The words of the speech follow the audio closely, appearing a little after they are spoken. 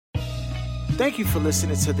Thank you for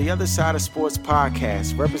listening to the Other Side of Sports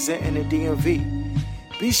podcast, representing the DMV.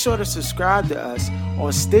 Be sure to subscribe to us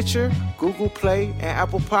on Stitcher, Google Play, and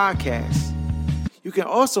Apple Podcasts. You can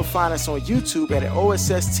also find us on YouTube at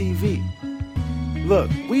OSS TV.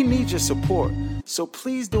 Look, we need your support, so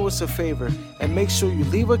please do us a favor and make sure you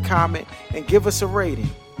leave a comment and give us a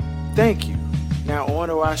rating. Thank you. Now on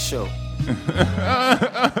to our show.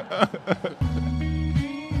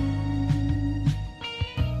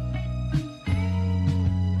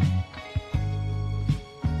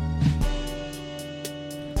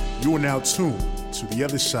 You are now tuned to The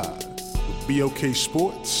Other Side with BOK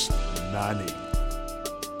Sports 980.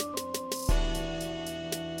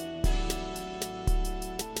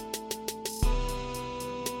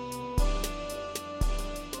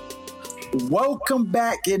 Welcome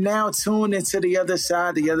back. You're now tuned into The Other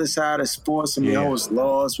Side of Sports. I'm your host,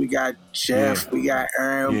 Laws. We got Jeff, we got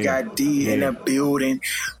Aaron, we got D in the building.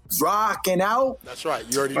 Rocking out. That's right.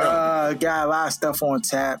 You already know. Got a lot of stuff on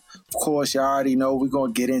tap. Of course, you already know we're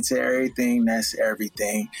going to get into everything. That's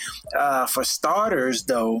everything. For starters,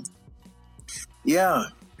 though, I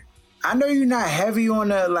know you're not heavy on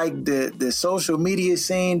the social media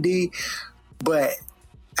scene, D, but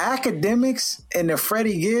academics and the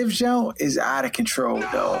Freddie Gibbs joint is out of control,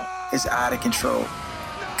 though. It's out of control.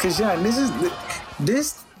 Because,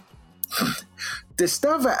 the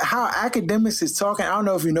stuff, how Academics is talking, I don't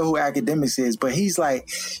know if you know who Academics is, but he's like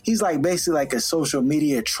basically like a social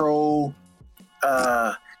media troll.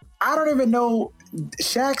 I don't even know.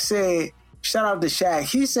 Shaq said, shout out to Shaq,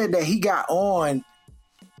 he said that he got on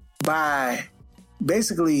by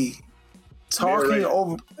basically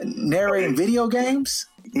narrating video games.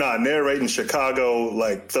 Nah, narrating Chicago,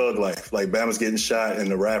 like thug life, like Bama's getting shot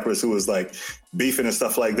and the rappers who was like beefing and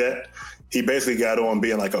stuff like that. He basically got on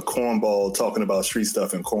being like a cornball, talking about street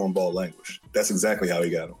stuff in cornball language. That's exactly how he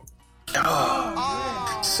got on.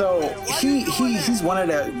 Oh. So he's one of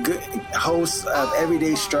the good hosts of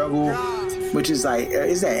Everyday Struggle, which is like,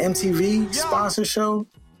 is that MTV sponsor show?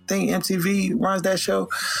 I think MTV runs that show.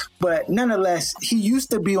 But nonetheless, he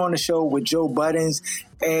used to be on the show with Joe Buttons.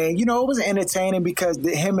 And, it was entertaining because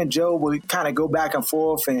him and Joe would kind of go back and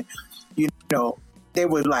forth. And, they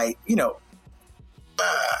would like,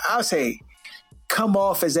 I would say come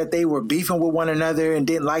off as that they were beefing with one another and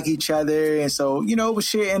didn't like each other. And so, it was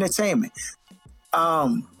sheer entertainment.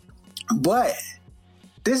 But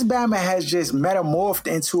this Bama has just metamorphed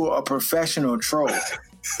into a professional troll.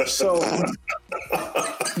 So,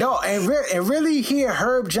 no, and really here,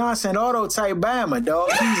 Herb Johnson auto type Bama,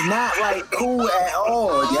 dog. He's not like cool at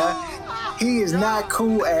all, yeah. He is not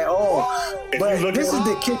cool at all. But this is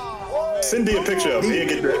the kick. Send D a picture of me and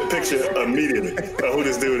get the picture immediately of who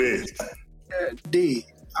this dude is. D,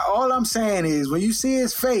 all I'm saying is when you see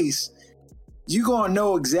his face, you gonna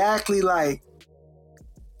know exactly like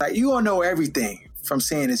you gonna know everything from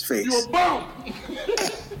seeing his face. You a bum.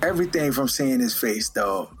 Everything from seeing his face,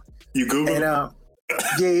 dog. You Google? And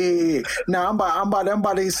yeah. No, I'm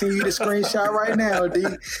about to send you the screenshot right now, D.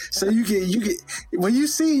 So you get when you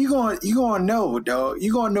see, you gonna know, dog.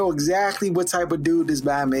 You gonna know exactly what type of dude this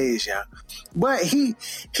Bama is, yeah. But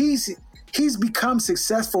he's become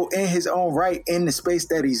successful in his own right in the space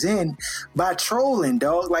that he's in by trolling,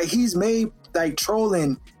 dog. Like he's made like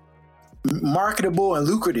trolling marketable and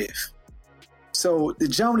lucrative. So the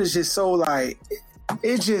jump is just so like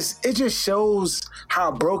it just shows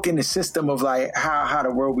how broken the system of like how the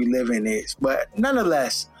world we live in is. But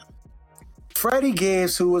nonetheless, Freddie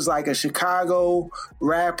Gibbs, who was like a Chicago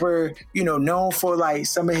rapper, known for like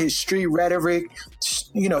some of his street rhetoric,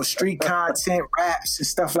 street content, raps and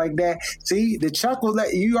stuff like that. See, the chuckle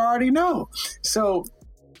that you already know. So,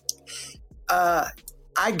 I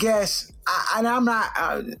guess, and I'm not,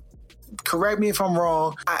 correct me if I'm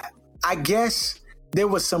wrong, I guess there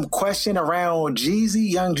was some question around Jeezy,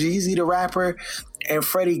 Young Jeezy, the rapper, and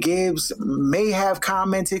Freddie Gibbs may have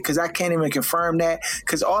commented, because I can't even confirm that,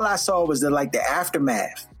 because all I saw was the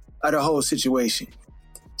aftermath of the whole situation.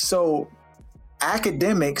 So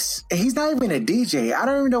Academics, he's not even a DJ. I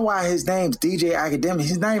don't even know why his name's DJ Academics.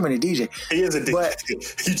 He's not even a DJ. He is a DJ. But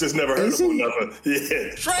you just never heard of him.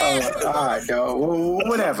 Yeah. All right, dog. Well,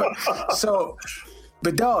 whatever. So,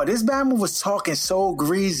 but dog, this Bama was talking so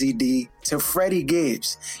greasy, D, to Freddie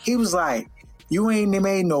Gibbs. He was like, you ain't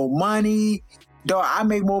made no money. Dog, I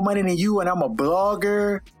make more money than you and I'm a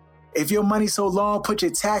blogger. if your money's so long, put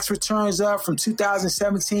your tax returns up from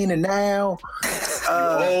 2017 to now.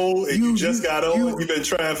 You just got old. You've been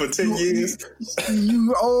trying for 10 years.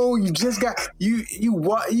 You just got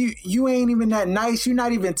you ain't even that nice. You're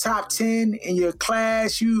not even top 10 in your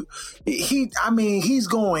class. He's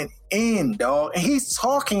going in, dog, and he's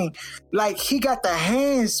talking like he got the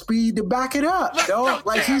hand speed to back it up, dog.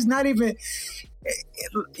 Like he's not even.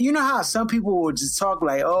 You know how some people will just talk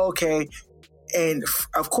like, oh, okay, and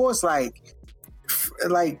of course, like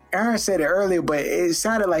Aaron said it earlier, but it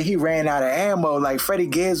sounded like he ran out of ammo. Like Freddie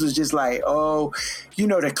Gibbs was just like, oh, you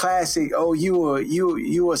know, the classic, oh,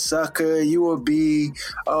 you a sucker, you a B,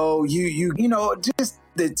 oh, you know, just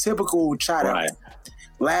the typical try to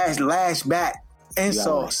lash back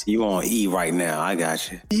insults. You on E right now? I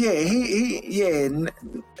got you. Yeah,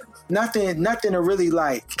 Nothing to really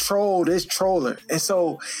like troll this troller. And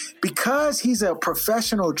so because he's a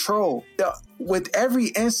professional troll, with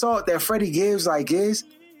every insult that Freddie Gibbs is,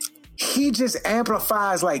 he just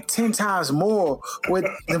amplifies like 10 times more with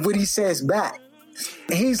what he says back.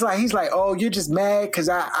 And he's like, oh, you're just mad because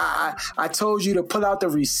I told you to pull out the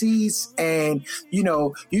receipts, and you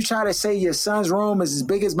know, you try to say your son's room is as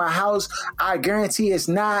big as my house. I guarantee it's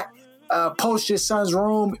not. Post your son's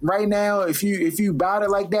room right now. If you bout it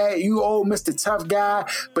like that, you old Mr. Tough Guy,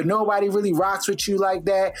 but nobody really rocks with you like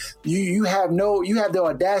that. You have the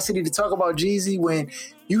audacity to talk about Jeezy when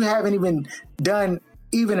you haven't even done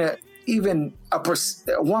even a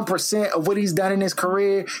 1% of what he's done in his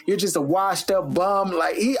career. You're just a washed up bum.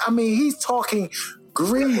 Like he's talking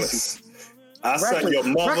greasy. I said your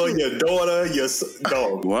mother, your daughter, your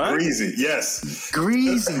dog. What? Greasy, yes.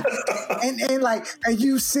 Greasy. and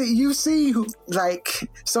you see who, like,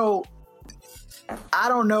 so I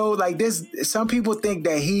don't know, like this, some people think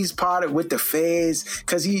that he's part with the feds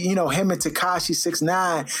because he, you know, him and Tekashi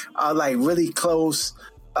 6ix9ine are like really close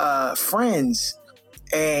friends.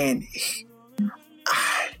 And he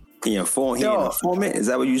an informant? Is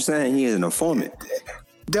that what you're saying? He is an informant.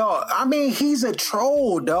 Dog, I mean, he's a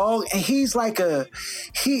troll, dog, and he's like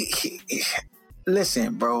he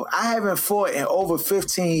listen, bro, I haven't fought in over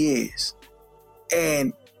 15 years,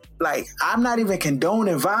 and like, I'm not even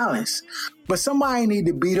condoning violence, but somebody need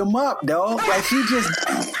to beat him up, dog. Like, he just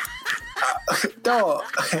dog,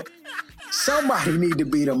 somebody need to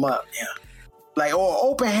beat him up, yeah. Like, or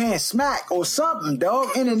open hand smack or something,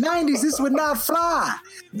 dog. In the 90s, this would not fly.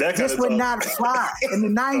 This would not fly in the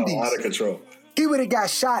 90s. Out of control. He would have got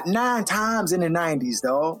shot 9 times in the 90s,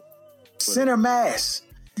 dog. Center mass.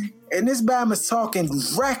 And this Bama's talking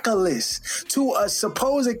reckless to a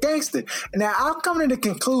supposed gangster. Now, I'm coming to the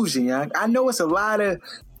conclusion, young. I know it's a lot of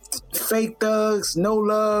fake thugs, no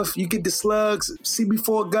love. You get the slugs,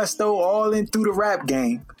 CB4 Gusto, all in through the rap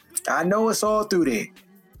game. I know it's all through there.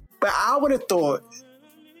 But I would have thought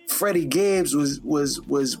Freddie Gibbs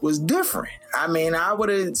was different. I mean, I would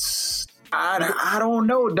have... I don't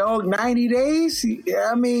know, dog. 90 days?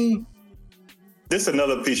 I mean... This is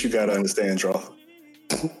another piece you got to understand, Draw.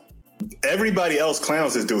 Everybody else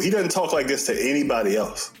clowns this dude. He doesn't talk like this to anybody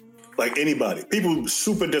else. Like anybody. People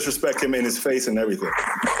super disrespect him in his face and everything.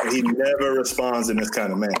 And he never responds in this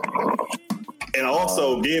kind of manner. And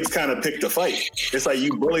also, Gibbs kind of picked a fight. It's like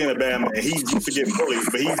you bullying a bad man. He's used to getting bullied,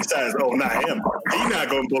 but he decides, oh, not him. He's not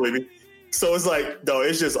going to bully me. So it's like, though,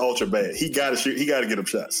 it's just ultra bad. He got to shoot. He got to get him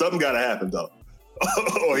shot. Something got to happen, though.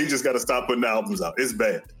 Or he just got to stop putting the albums out. It's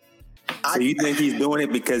bad. So you think he's doing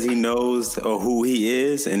it because he knows who he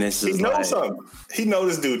is, and it's just he knows something. He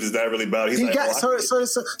knows this dude is not really about it. He's so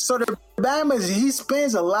the Bama's, he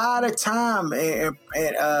spends a lot of time and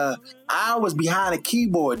hours behind a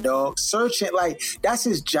keyboard, dog, searching. Like, that's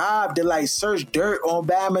his job, to like search dirt on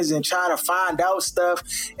Bama's and try to find out stuff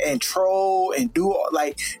and troll and do all,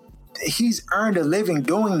 like, he's earned a living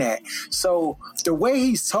doing that. So the way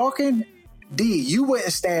he's talking, D, you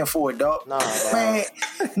wouldn't stand for it, dog. Nah, man,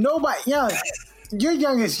 nobody, your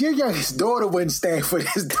youngest daughter wouldn't stand for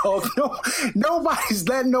this, dog. No, nobody's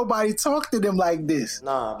letting nobody talk to them like this.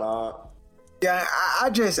 Nah, dog. Yeah,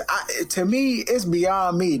 to me, it's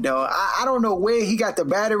beyond me, dog. I don't know where he got the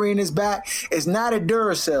battery in his back. It's not a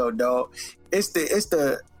Duracell, dog. It's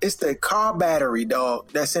the car battery, dog,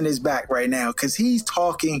 that's in his back right now, because he's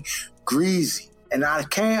talking greasy, and I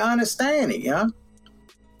can't understand it, yeah.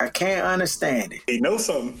 I can't understand it. He knows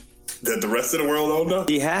something that the rest of the world don't know.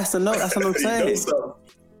 He has to know. That's what I'm saying. He knows something.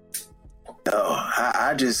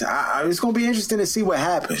 It's gonna be interesting to see what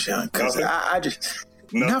happens, young. Because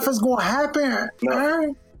nothing's gonna happen.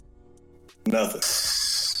 Nothing.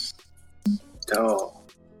 Oh,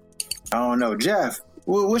 I don't know, Jeff.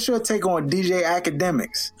 What's your take on DJ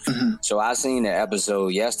Academics? So I seen the episode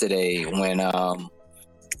yesterday when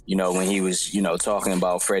when he was, talking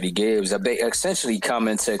about Freddie Gibbs, essentially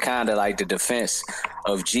coming to kind of like the defense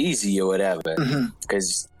of Jeezy or whatever.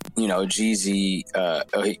 Because, Jeezy,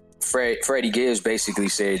 Freddie Gibbs basically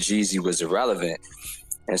said Jeezy was irrelevant.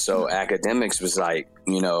 And so Academics was like,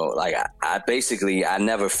 I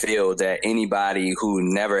never feel that anybody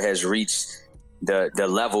who never has reached the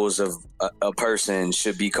levels of a person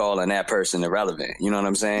should be calling that person irrelevant. You know what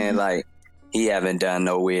I'm saying? Like, he haven't done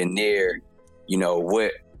nowhere near,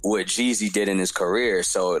 what Jeezy did in his career.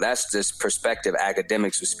 So that's this perspective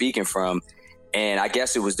Academics was speaking from. And I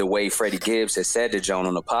guess it was the way Freddie Gibbs had said to Joan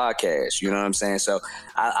on the podcast. You know what I'm saying? So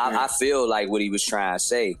I feel like what he was trying to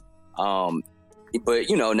say. But,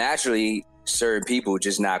 naturally, certain people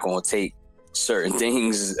just not going to take certain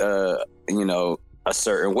things, a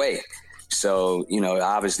certain way. So,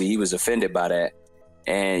 obviously he was offended by that.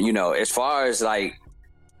 And, as far as like,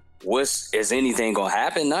 is anything going to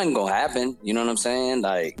happen? Nothing going to happen. You know what I'm saying?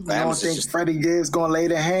 Like, you don't think Freddie Gibbs going to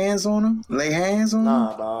lay hands on him?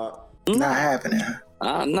 Nah, dog. Not happening.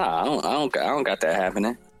 Nah, I don't got that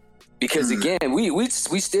happening. Because again, we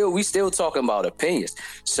still talking about opinions.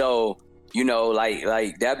 So,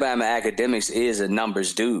 like that Bama Academics is a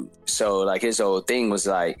numbers dude. So like his whole thing was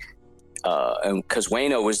like, and because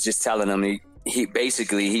Wayno was just telling him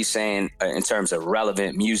he's saying in terms of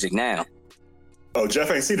relevant music now. Oh, Jeff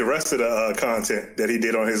ain't see the rest of the content that he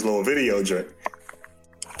did on his little video joint.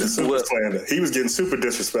 The super slander. He was getting super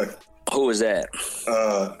disrespectful. Who was that?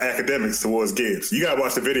 Academics towards Gibbs. You gotta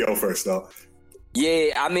watch the video first, though.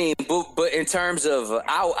 Yeah, I mean, but in terms of,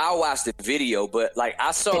 I'll watch the video, but like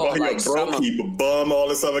I saw like bum, all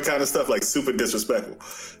this other kind of stuff, like super disrespectful.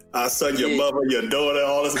 I son, your mother, your daughter,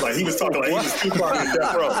 all this. Like he was talking like he was Tupac in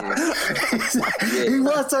Death Row. He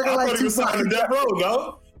was talking like Tupac in Death Row,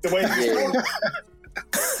 no? The way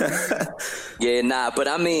but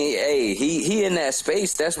I mean, hey, he in that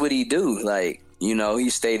space. That's what he do. Like, he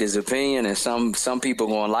stated his opinion, and some people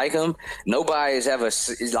gonna like him. Nobody has ever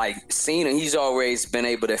seen him. He's always been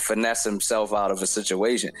able to finesse himself out of a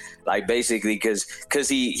situation, like basically because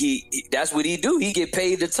he that's what he do. He get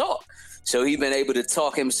paid to talk, so he been able to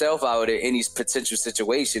talk himself out of any potential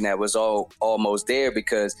situation that was almost there.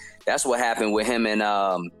 Because that's what happened with him and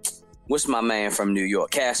what's my man from New York,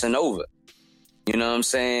 Casanova. You know what I'm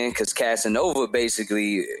saying? Because Casanova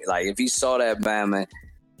basically, like, if he saw that Bama,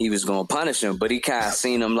 he was gonna punish him, but he kind of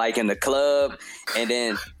seen him like in the club, and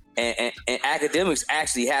then and Academics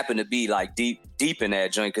actually happened to be like deep in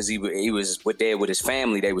that joint because he was there with his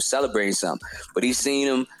family. They were celebrating something, but he seen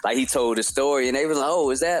him, like he told the story, and they were like, "Oh,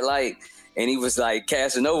 is that like?" And he was like,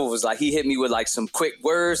 Casanova was like, he hit me with like some quick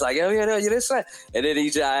words, like, "Oh yeah, this way," and then he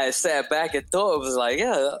just sat back and thought, was like,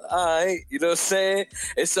 "Yeah, all right," you know what I'm saying?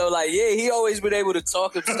 And so like, yeah, he always been able to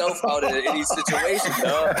talk himself out of any situation,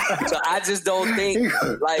 dog. So I just don't think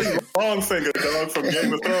like long finger, dog, from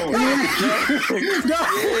Game of Thrones.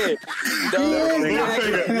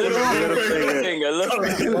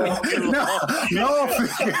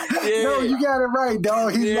 No, you got it right,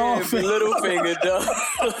 dog. He's long finger. Little finger, dog.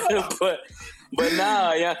 But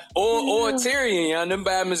nah, yeah, or Tyrion, them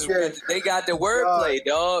Batmans, they got the wordplay,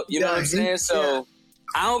 dog. You know what I'm saying? So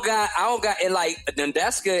I don't got, and like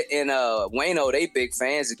Dundeska and Wayno, they big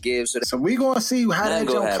fans of Gibbs. So we gonna see how that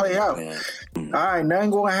gonna play out. All right,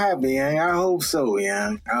 nothing gonna happen, young. I hope so,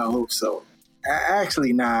 young. I hope so.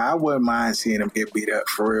 Actually, nah, I wouldn't mind seeing him get beat up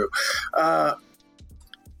for real.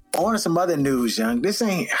 On some other news, young. This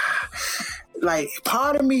ain't like,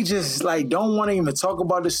 part of me just like don't want to even talk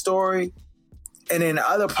about the story, and then the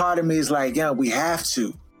other part of me is like, yeah, we have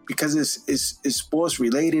to, because it's sports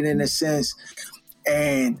related in a sense,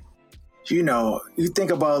 and you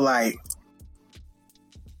think about like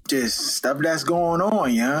just stuff that's going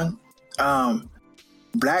on, young.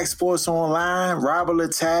 Black Sports Online, Robert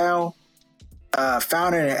Littal,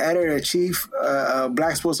 founder and editor-in-chief of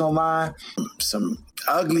Black Sports Online, some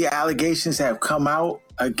ugly allegations have come out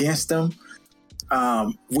against them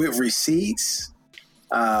with receipts.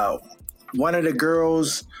 One of the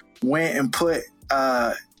girls went and put,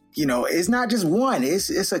 it's not just one,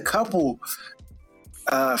 it's a couple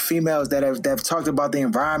females that have talked about the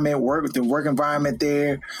environment, the work environment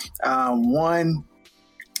there. One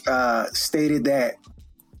stated that,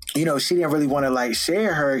 she didn't really want to like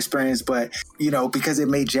share her experience, but, because it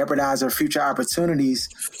may jeopardize her future opportunities.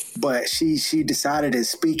 But she decided to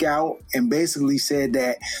speak out and basically said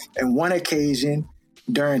that in one occasion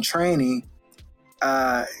during training,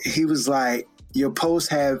 he was like, your posts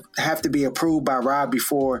have to be approved by Rob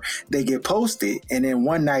before they get posted. And then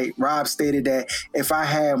one night, Rob stated that if I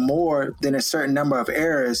had more than a certain number of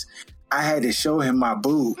errors, I had to show him my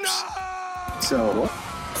boobs. So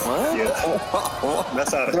What? Yeah.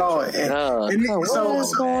 That's how.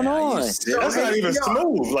 What's going on? That's not even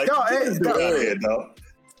smooth. Like, dog.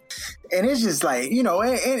 And it's just like, you know,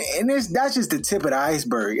 and that's just the tip of the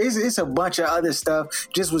iceberg. It's a bunch of other stuff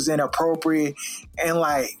just was inappropriate. And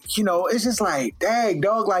like, you know, it's just like, dang,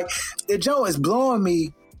 dog, like the joke is blowing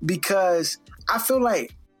me because I feel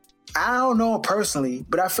like, I don't know him personally,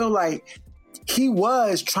 but I feel like he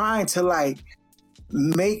was trying to like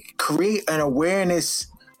create an awareness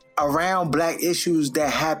around Black issues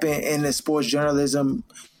that happen in the sports journalism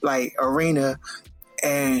like arena.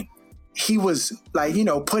 And he was like, you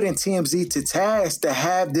know, putting TMZ to task to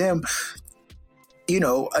have them, you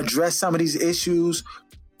know, address some of these issues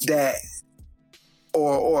that,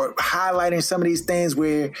 or highlighting some of these things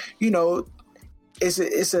where, you know, it's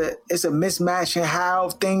a mismatch in how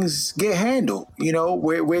things get handled, you know,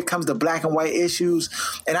 where it comes to black and white issues.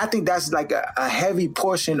 And I think that's like a heavy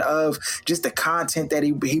portion of just the content that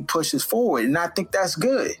he pushes forward. And I think that's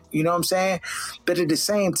good, you know what I'm saying? But at the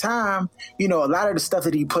same time, you know, a lot of the stuff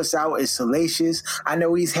that he puts out is salacious. I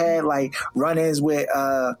know he's had like run-ins with,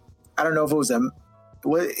 I don't know if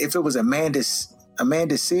it was Amanda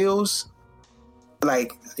Seales,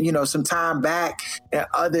 like, you know, some time back, and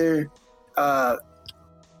other,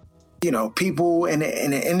 you know, people in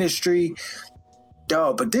the industry,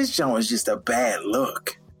 dog. But this joint is just a bad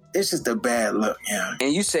look. It's just a bad look, yeah.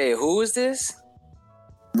 And you say, who is this?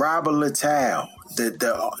 Robert Littal,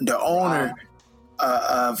 the owner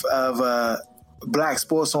of Black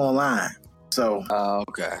Sports Online. So,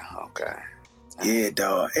 okay. Yeah,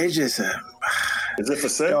 dog. It's just is it for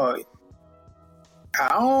sale? Dog, I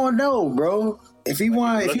don't know, bro. If he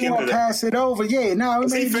want to pass it over, yeah. No,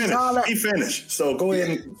 he finished. So go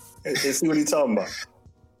ahead and see what he's talking about.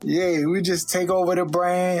 Yeah, we just take over the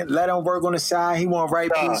brand, let him work on the side. He won't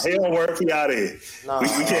write pieces. He don't work. He out of here. We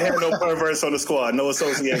can't have no perverts on the squad. No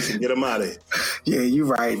association. Get him out of here. Yeah, you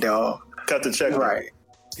right, dog. Cut the check.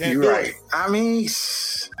 You right. I mean,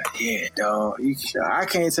 yeah, dog. I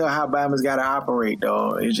can't tell how Bama's got to operate,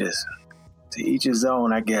 dog. It's just to each his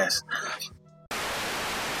own, I guess.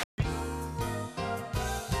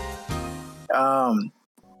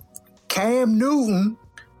 Cam Newton.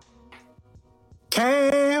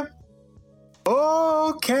 Cam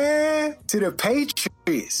to the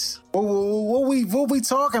Patriots. What we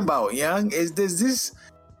talking about, young? Does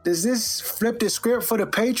this flip the script for the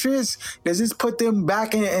Patriots? Does this put them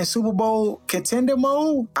back in Super Bowl contender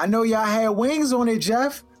mode? I know y'all had wings on it,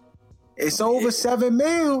 Jeff. It's over $7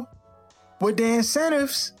 million with the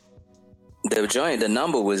incentives. The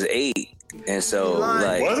number was 8, and so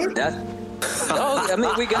like that. No, I mean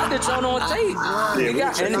we got the joint on tape.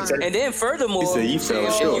 And then furthermore, you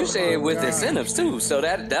said with incentives too. So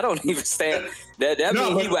that don't even stand. That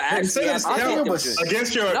means he would actually against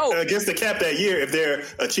the cap that year if they're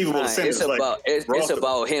achievable incentives. It's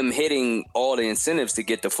about him hitting all the incentives to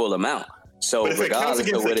get the full amount. So but if regardless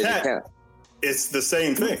it counts against the cap, it's the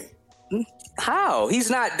same thing. How? He's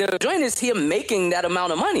not. The joint is him making that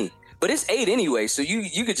amount of money. But it's 8 anyway, so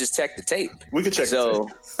you could just check the tape. We could check the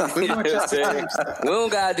tape. We don't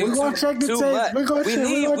gotta do too much.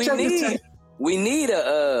 We need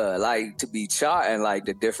a like to be charting like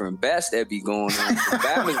the different bets that be going on.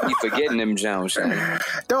 Bama's be forgetting them Jones.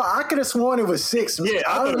 Though I could have sworn it was 6. Yeah,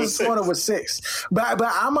 I could have sworn it was 6. But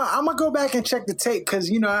I'm gonna go back and check the tape because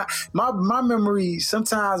you know my memory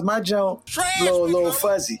sometimes my jump little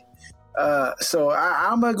fuzzy. So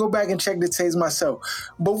I'm gonna go back and check the tapes myself.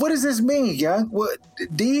 But what does this mean, young? What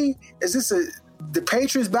is this? The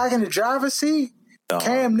Patriots back in the driver's seat?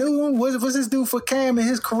 Cam Newton? What's this do for Cam in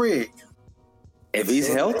his career? If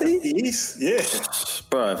he's healthy,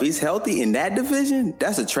 bro. If he's healthy in that division,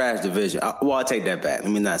 that's a trash division. I'll take that back.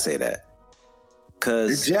 Let me not say that.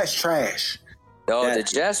 Cause the Jets trash. The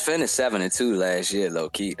Jets finished 7-2 last year, low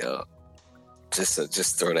key, though.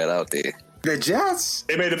 Just throw that out there. The Jets?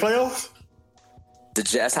 They made the playoffs? The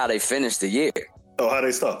Jets, how they finished the year. Oh, how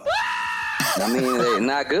they start? I mean, they're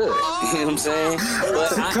not good. You know what I'm saying? But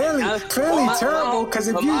clearly terrible, because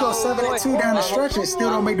if you go 7-2 down the stretch and still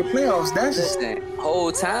don't make the playoffs, that's just...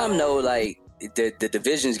 Whole time, though, like, the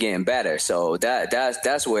division's getting better. So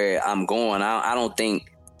that's where I'm going. I don't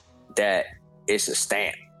think that it's a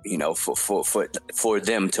stamp, you know, for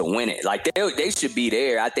them to win it. Like, they should be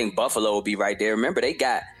there. I think Buffalo will be right there. Remember, they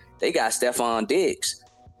got Stephon Diggs.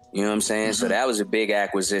 You know what I'm saying? Mm-hmm. So that was a big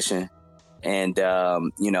acquisition. And,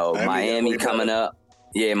 you know, Miami coming up.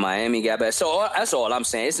 Yeah, Miami got back. So that's all I'm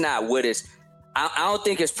saying. It's not what it's I don't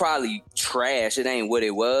think it's probably trash. It ain't what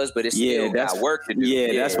it was, but it's still got work to do.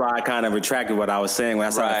 Yeah, that's why I kind of retracted what I was saying when I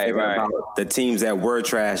started thinking about the teams that were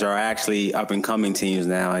trash are actually up and coming teams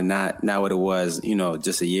now, and not what it was,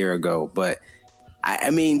 just a year ago. But I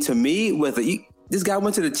mean, to me, this guy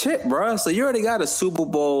went to the chip, bro. So you already got a Super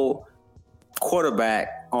Bowl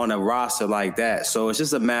quarterback on a roster like that. So it's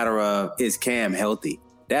just a matter of, is Cam healthy?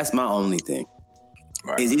 That's my only thing.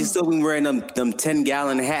 Right. Is he still been wearing them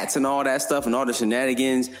 10-gallon hats and all that stuff and all the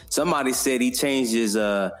shenanigans? Somebody said he changed his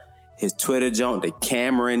Twitter junk to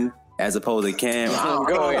Cameron as opposed to Cam.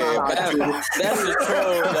 Go ahead. That's a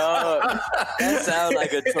troll, dog. That sounds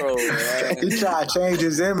like a troll, man. He tried to change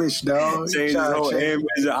his image, dog. Change his whole image.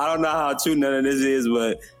 I don't know how true none of this is,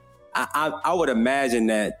 but I would imagine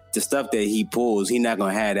that the stuff that he pulls, he's not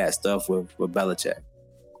going to have that stuff with Belichick.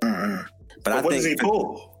 Mm-hmm. But I think, does he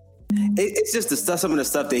pull? It's just some of the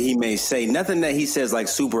stuff that he may say. Nothing that he says like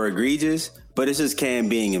super egregious, but it's just Cam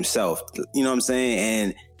being himself. You know what I'm saying?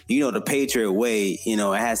 And, the Patriot way, it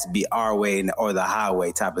has to be our way or the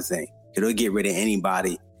highway type of thing. It'll get rid of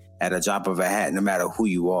anybody at a drop of a hat, no matter who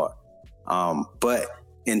you are. But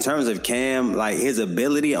in terms of Cam, like his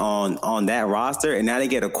ability on that roster, and now they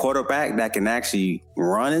get a quarterback that can actually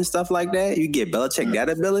run and stuff like that. You get Belichick that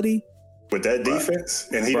ability. With that defense,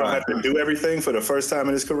 and he don't have to do everything for the first time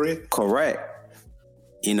in his career? Correct.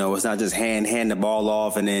 It's not just hand the ball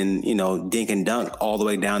off and then, dink and dunk all the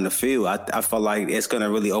way down the field. I feel like it's going to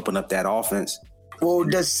really open up that offense. Well,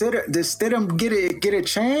 does Stidham get a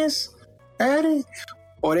chance at it?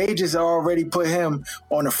 Or they just already put him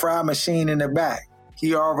on the fry machine in the back?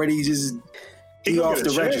 He already he off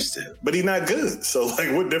the register. But he's not good. So,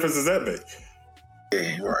 what difference does that make?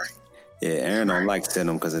 Yeah, right. Yeah, Aaron don't like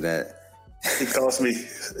Stidham because of that. He cost me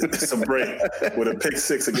some break with a pick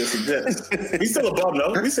 6 against the Jets. He's still a bum,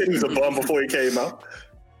 though. We said he was a bum before he came out.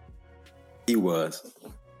 He was.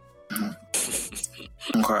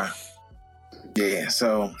 Okay. Yeah,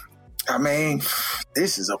 so, I mean,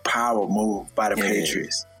 this is a power move by the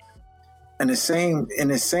Patriots. In the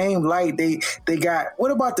same light, they got, what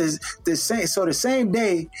about the same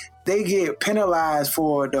day, they get penalized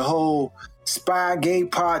for the whole Spygate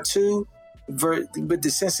Part 2, with the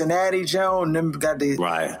Cincinnati Joe, them got the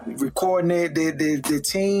recording it, the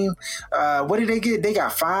team. What did they get? They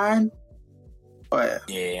got fined. What?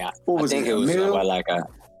 Yeah, what was I think it was like a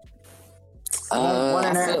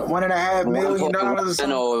 $1.5 million or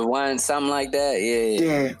something. Or something like that.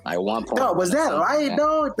 Yeah. Like 1 point. No, was that light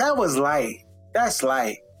though? That was light. That's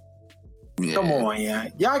light. Yeah. Come on,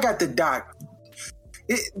 y'all got the doc.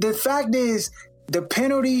 The fact is, the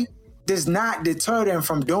penalty does not deter them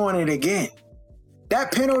from doing it again.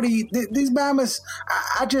 That penalty, these Bamas,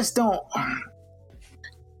 I just don't.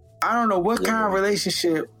 I don't know what kind of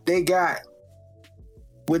relationship they got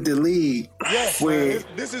with the league. Yes, man,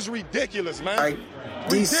 this is ridiculous, man. Like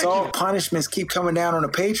these soft punishments keep coming down on the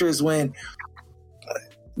Patriots when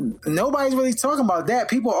nobody's really talking about that.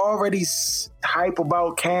 People already hype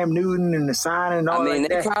about Cam Newton and the signing and all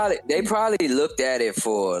that. They probably looked at it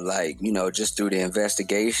for just through the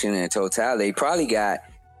investigation and totality. They probably got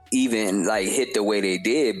even hit the way they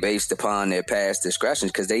did based upon their past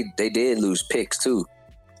discretions because they did lose picks too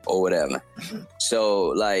or whatever.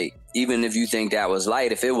 So even if you think that was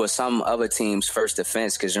light, if it was some other team's first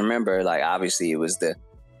offense, because remember, obviously it was the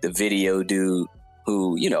video dude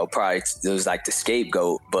who, probably was the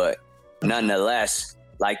scapegoat, but nonetheless,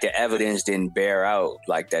 the evidence didn't bear out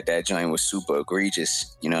that joint was super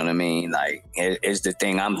egregious. You know what I mean? It's the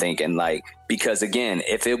thing I'm thinking, because again,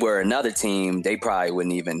 if it were another team, they probably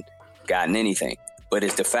wouldn't even gotten anything. But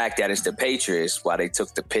it's the fact that it's the Patriots, why they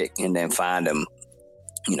took the pick and then fined them,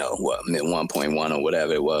 1.1 or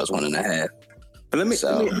whatever it was, 1.5. But let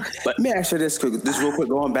me ask you this real quick,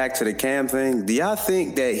 going back to the Cam thing. Do y'all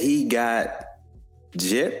think that he got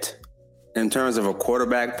gypped in terms of a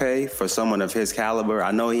quarterback pay for someone of his caliber?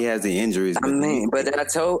 I know he has the injuries. I mean, but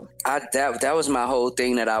that was my whole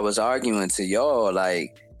thing that I was arguing to y'all.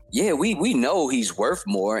 We know he's worth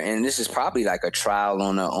more, and this is probably a trial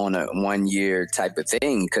on a 1 year type of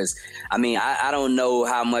thing. Because I don't know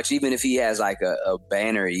how much, even if he has a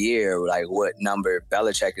banner year, what number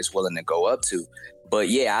Belichick is willing to go up to. But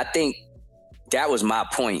I think that was my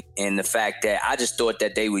point, in the fact that I just thought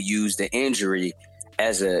that they would use the injury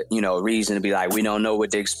as a reason to be we don't know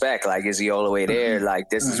what to expect. Is he all the way there?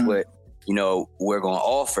 This is what we're going to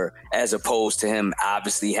offer, as opposed to him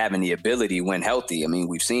obviously having the ability when healthy. I mean,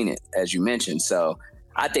 we've seen it, as you mentioned. So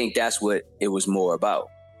I think that's what it was more about.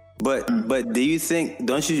 But do you think,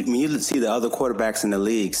 when you see the other quarterbacks in the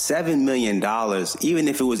league, $7 million, even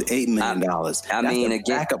if it was $8 million, again,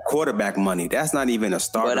 backup quarterback money. That's not even a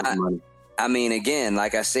starter's money. I mean, again,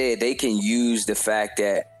 like I said, they can use the fact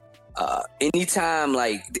that anytime,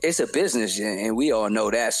 like, it's a business, and we all know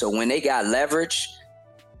that. So when they got leverage,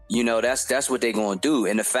 you know, that's what they're going to do.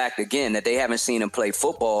 And the fact, again, that they haven't seen him play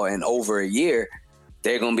football in over a year,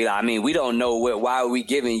 they're going to be like, I mean, we don't know why are we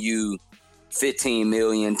giving you 15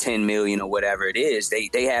 million, 10 million, or whatever it is.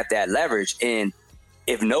 They have that leverage. And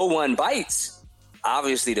if no one bites,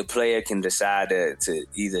 obviously the player can decide to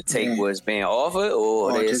either take what's being offered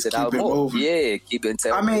or they sit out more. Moving. Yeah, keep it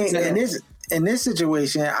until. I mean, in this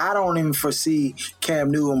situation, I don't even foresee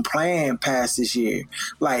Cam Newton playing past this year.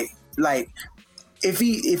 Like if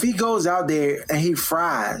he goes out there and he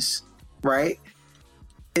fries, right,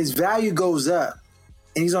 his value goes up,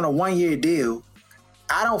 and he's on a 1-year deal.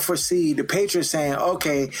 I don't foresee the Patriots saying,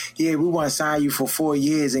 okay, yeah, we want to sign you for 4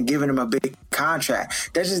 years and giving him a big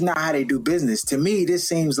contract. That's just not how they do business. To me, this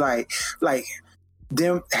seems like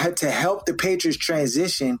them had to help the Patriots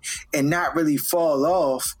transition and not really fall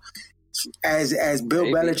off as Bill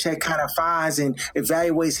Belichick kind of finds and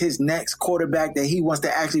evaluates his next quarterback that he wants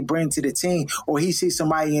to actually bring to the team, or he sees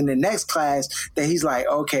somebody in the next class that he's like,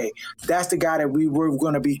 okay, that's the guy that we're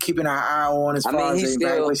going to be keeping our eye on as far as an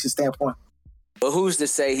evaluation standpoint. But who's to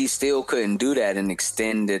say he still couldn't do that and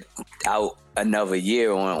extend it out another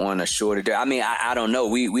year on a shorter deal? I mean, I don't know.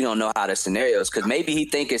 We don't know how the scenarios, because maybe he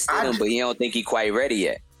think it's still him, but he don't think he quite ready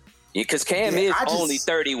yet. Because Cam is only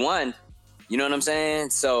 31. You know what I'm saying?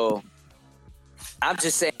 So I'm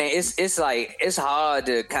just saying it's like it's hard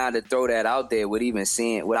to kind of throw that out there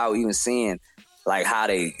without even seeing like how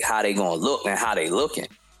they gonna look and how they looking.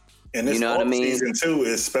 And this, you know what I mean? Season 2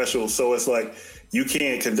 is special, so it's like you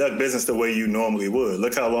can't conduct business the way you normally would.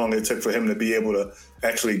 Look how long it took for him to be able to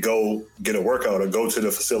actually go get a workout or go to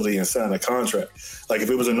the facility and sign a contract. Like if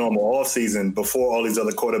it was a normal offseason before all these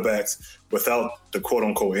other quarterbacks without the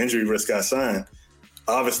quote-unquote injury risk got signed,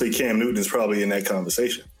 obviously Cam Newton is probably in that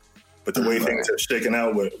conversation. But the way things are shaking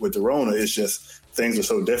out with the Rona, it's just things are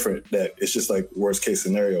so different that it's just like worst case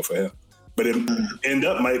scenario for him. But it end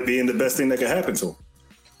up might be in the best thing that could happen to him.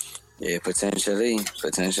 Yeah, potentially.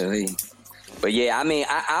 But yeah, I mean,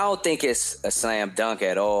 I don't think it's a slam dunk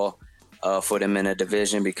at all for them in the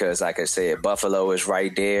division because, like I said, Buffalo is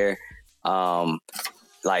right there.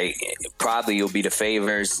 Like probably you'll be the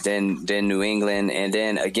favorites, then New England, and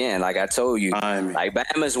then again, like I told you, like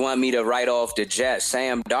Bama's want me to write off the Jets.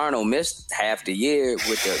 Sam Darnold missed half the year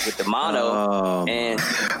with the mono, and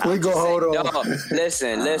we go hold on.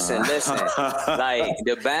 Listen. Like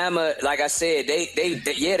the Bama, like I said,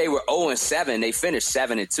 they were 0-7. They finished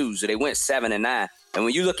 7-2, so they went 7-9. And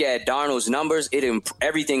when you look at Darnold's numbers,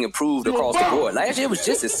 everything improved across the board. Last year was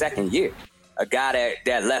just his second year. A guy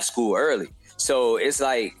that left school early. So it's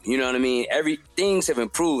like, you know what I mean? Things have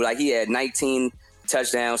improved. Like he had 19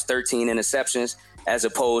 touchdowns, 13 interceptions, as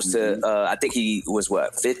opposed to, I think he was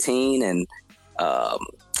 15 and,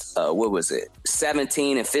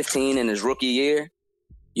 17 and 15 in his rookie year.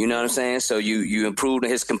 You know what I'm saying? So you improved,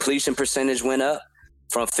 his completion percentage went up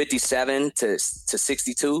from 57 to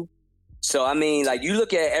 62. So, I mean, like you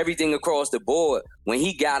look at everything across the board, when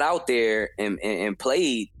he got out there and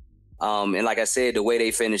played, and like I said, the way they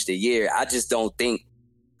finished the year, I don't think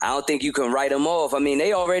you can write them off. I mean,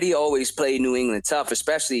 they already always played New England tough,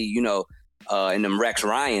 especially, you know, in them Rex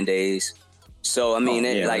Ryan days. So, I mean,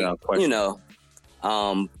 you know,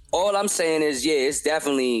 all I'm saying is, yeah, it's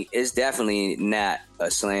definitely not a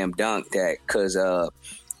slam dunk that because,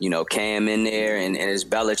 you know, Cam in there and it's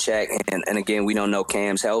Belichick. And again, we don't know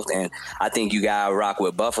Cam's health. And I think you got to rock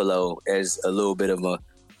with Buffalo as a little bit of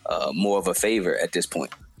more of a favor at this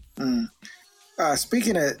point.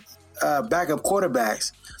 Speaking of backup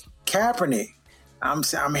quarterbacks, Kaepernick,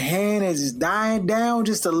 I'm hearing is dying down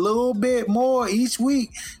just a little bit more each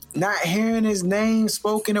week. Not hearing his name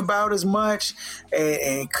spoken about as much,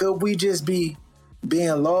 and could we just be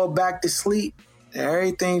being lulled back to sleep and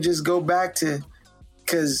everything just go back to?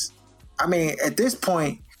 Because I mean, at this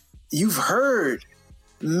point, you've heard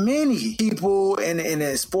many people in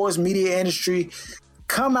the sports media industry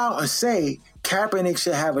come out and say Kaepernick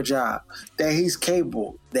should have a job, that he's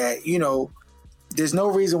capable, that, you know, there's no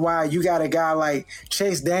reason why you got a guy like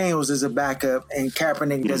Chase Daniels as a backup and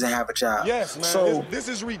Kaepernick doesn't have a job. Yes, man. So this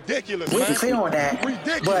is ridiculous. We're clear on that.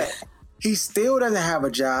 Ridiculous. But he still doesn't have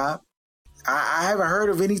a job. I haven't heard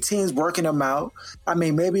of any teams working him out. I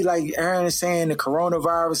mean, maybe like Aaron is saying, the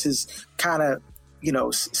coronavirus is kind of, you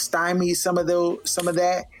know, stymied some of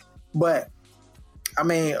that. But I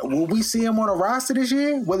mean, will we see him on a roster this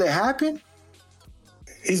year? Will it happen?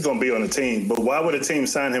 He's going to be on the team, but why would a team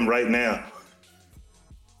sign him right now?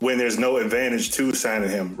 when there's no advantage to signing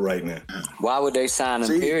him right now. Why would they sign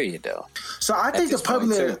him, period, though? So I think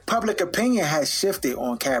the public opinion has shifted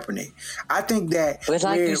on Kaepernick. I think that... But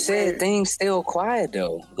like you said, things still quiet,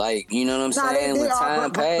 though. Like, you know what I'm saying? When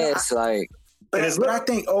time passed, like... But I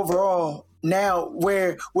think overall, now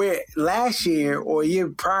where last year or a year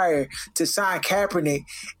prior to sign Kaepernick,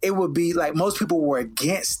 it would be like most people were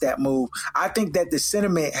against that move. I think that the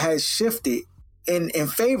sentiment has shifted in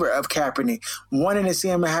favor of Kaepernick, wanting to see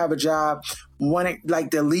him have a job, wanting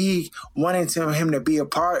like the league wanting him to be a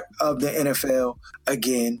part of the NFL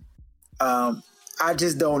again. I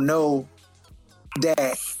just don't know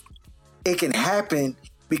that it can happen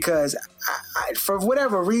because I, for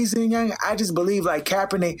whatever reason, young, I just believe like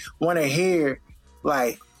Kaepernick want to hear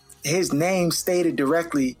like his name stated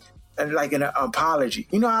directly, like an apology.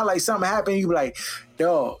 You know how like something happened, you be like,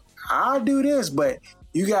 "Yo, I'll do this, but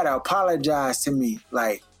you gotta apologize to me,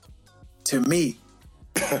 like to me."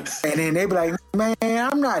 And then they be like, "Man,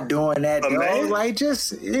 I'm not doing that, dog." Like,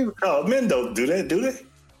 just no, men don't do that, do they?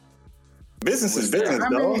 Business is business,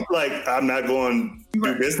 dog. Like, I'm not going to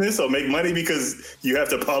do business or make money because you have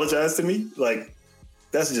to apologize to me. Like,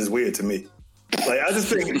 that's just weird to me. Like, I just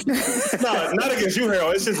think, not against you,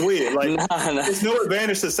 Harold. It's just weird. Like, there's no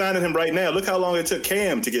advantage to signing him right now. Look how long it took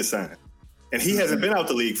Cam to get signed. And he hasn't been out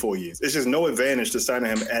the league 4 years. It's just no advantage to signing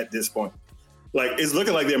him at this point. Like, it's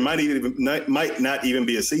looking like there might not even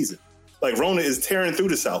be a season. Like, Rona is tearing through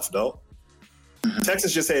the South, dog.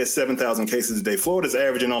 Texas just had 7,000 cases a day. Florida's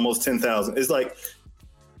averaging almost 10,000. It's like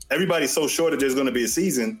everybody's so sure that there's going to be a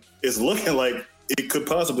season. It's looking like it could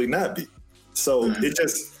possibly not be. So it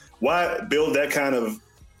just, why build that kind of,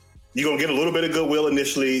 you're going to get a little bit of goodwill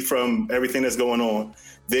initially from everything that's going on.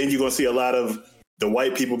 Then you're going to see a lot of the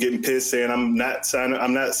white people getting pissed saying, I'm not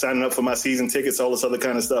signing up for my season tickets, all this other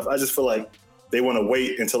kind of stuff. I just feel like they want to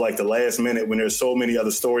wait until like the last minute when there's so many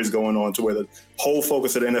other stories going on to where the whole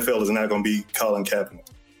focus of the NFL is not going to be Colin Kaepernick.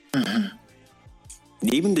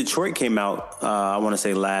 Even Detroit came out, I want to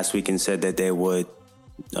say last week, and said that they would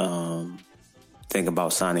think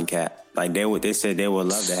about signing Cap. Like they said they would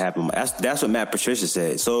love to have him. That's what Matt Patricia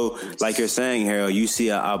said. So like you're saying, Harold, you see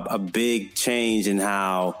a big change in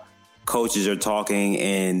how coaches are talking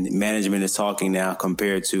and management is talking now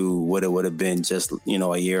compared to what it would have been just,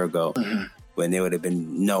 a year ago when they would have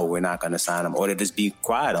been, no, we're not going to sign him, or to just be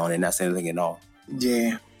quiet on it and not say anything at all.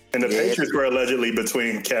 Yeah. And the Patriots were allegedly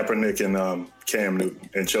between Kaepernick and Cam Newton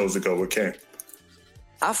and chose to go with Cam.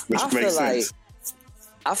 I feel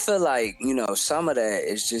like, some of that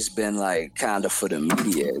has just been like kind of for the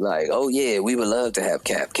media. Like, oh yeah, we would love to have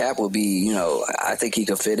Cap. Cap would be, I think he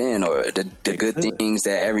could fit in, or the good things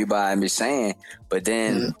that everybody is saying, but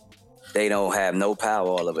then they don't have no power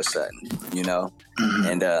all of a sudden,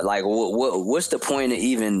 And like, what's the point of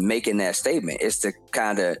even making that statement? It's to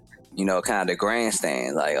kind of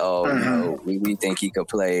grandstand, like, we think he could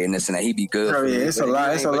play and this and that. He'd be good. Oh, yeah, it's a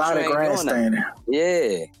lot of grandstanding.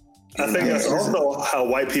 Yeah. I think that's also how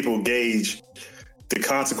white people gauge the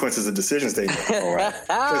consequences of decisions they make.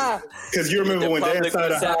 Because you remember when Dan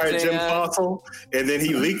Snyder hired Jim Fossil and then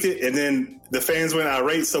he leaked it and then the fans went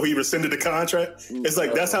irate, so he rescinded the contract. It's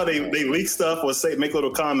like that's how they leak stuff or make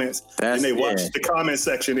little comments and they watch the comment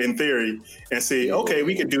section in theory and see, okay,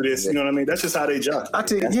 we can do this. You know what I mean? That's just how they judge. I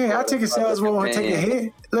take a saleswoman take a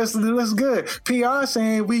hit. Let's good. PR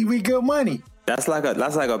saying we good money. That's like a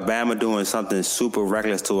Bama doing something super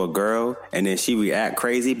reckless to a girl, and then she react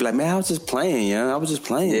crazy. Be like, man, I was just playing, I was just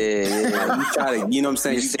playing. Yeah. You try to, you know what I'm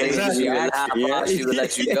saying? She would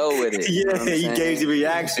let you go with it. You gave the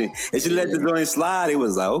reaction, and she let the joint slide. It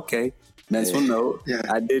was like, okay, next one, no. Yeah.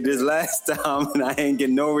 I did this last time, and I ain't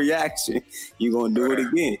get no reaction. You gonna do it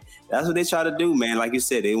again? That's what they try to do, man. Like you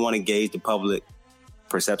said, they want to gauge the public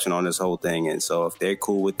perception on this whole thing, and so if they're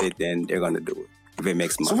cool with it, then they're gonna do it. If it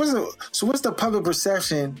makes money. So what's the public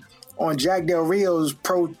perception on Jack Del Rio's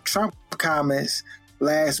pro-Trump comments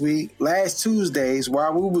last Tuesdays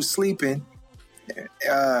while we were sleeping?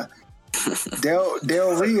 Del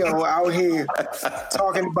Rio out here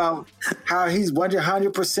talking about how he's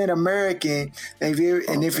 100% American,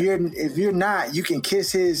 and if you're not, you can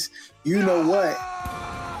kiss his what.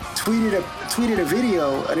 Tweeted a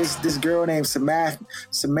video of this girl named Samantha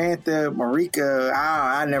Marika.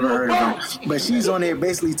 I never heard of her, but she's on there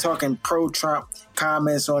basically talking pro-Trump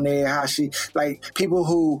comments on there. How she like people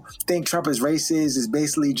who think Trump is racist is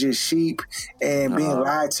basically just sheep and being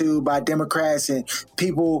lied to by Democrats, and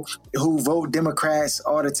people who vote Democrats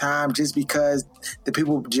all the time just because the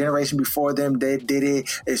people generation before them that did it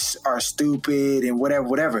are stupid and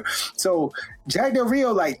whatever. So Jack Del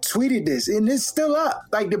Rio tweeted this, and it's still up.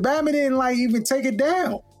 Like the Bama didn't even take it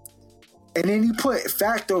down. and then he put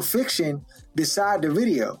fact or fiction beside the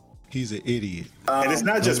video. He's an idiot. And it's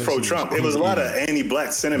not just pro-Trump. It was a lot of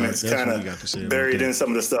anti-black sentiments kind of buried in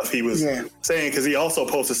some of the stuff he was saying, because he also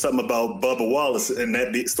posted something about Bubba Wallace and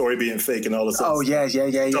that story being fake and all this stuff. Oh,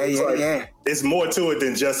 yeah. It's more to it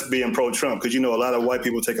than just being pro-Trump, because, a lot of white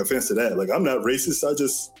people take offense to that. Like, I'm not racist. I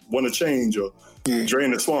just want to change or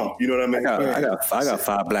drain the swamp. You know what I mean? I got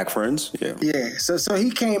 5 black friends. Yeah. Yeah. So he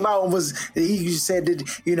came out and he said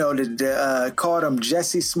that, called him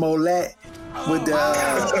Jesse Smollett. With the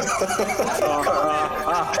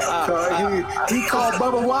he called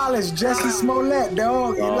Bubba Wallace Jesse Smollett,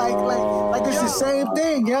 dog. Like it's the same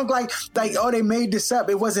thing, young. Like they made this up.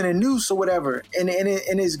 It wasn't a noose or whatever in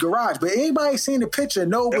his garage. But anybody seen the picture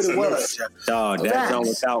know what it was. Dog, that's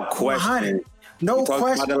without question. No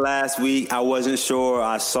question. About it last week, I wasn't sure.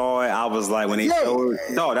 I saw it. I was like, when they showed,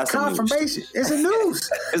 no, that's confirmation. It's a news.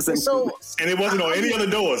 And it wasn't on any other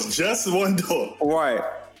doors, just one door. Right.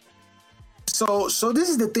 So this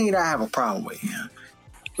is the thing that I have a problem with.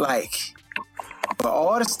 Like, for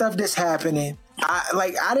all the stuff that's happening,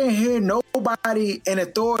 I didn't hear nobody in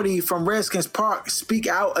authority from Redskins Park speak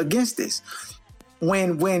out against this.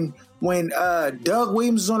 When Doug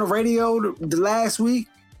Williams was on the radio the last week,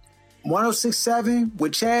 106.7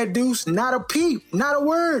 with Chad Deuce, not a peep, not a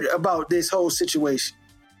word about this whole situation.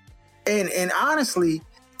 And honestly,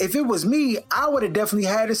 if it was me, I would have definitely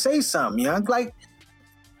had to say something, young. Like,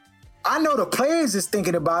 I know the players is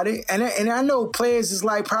thinking about it, and I know players is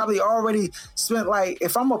like probably already spent, like,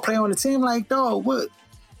 if I'm a player on the team, like, dog, what?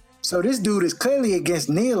 So this dude is clearly against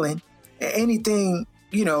kneeling and anything,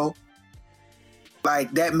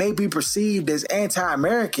 like that may be perceived as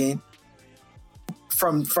anti-American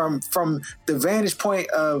from the vantage point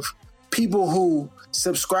of people who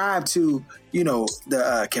subscribe to,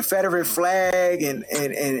 the Confederate flag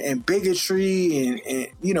and bigotry and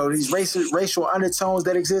these racial undertones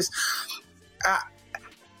that exist.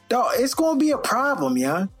 Dog, it's going to be a problem,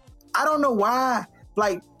 young. I don't know why,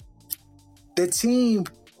 like, the team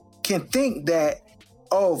can think that,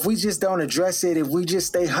 if we just don't address it, if we just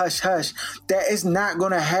stay hush-hush, that it's not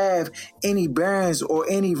going to have any bearings or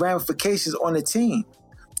any ramifications on the team.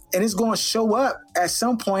 And it's going to show up at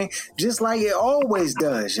some point, just like it always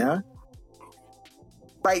does, young.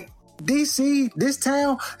 Like, D.C., this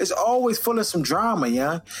town is always full of some drama,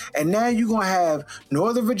 young. And now you're going to have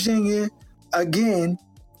Northern Virginia, again,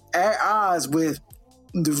 at odds with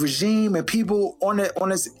the regime and people on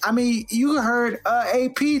this. I mean, you heard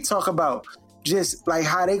AP talk about just like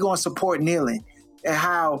how they going to support kneeling and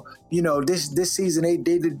how, this season they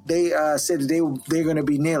said that they're going to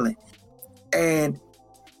be kneeling. And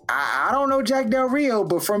I don't know Jack Del Rio,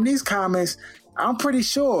 but from these comments, I'm pretty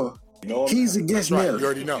sure he's against kneeling. You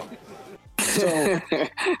already know.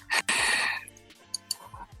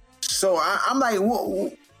 So I'm like,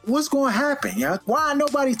 what's going to happen? Yeah? Why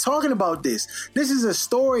nobody talking about this? This is a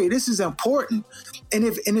story. This is important. And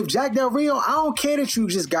if Jack Del Rio, I don't care that you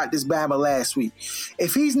just got this Bama last week.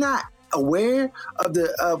 If he's not aware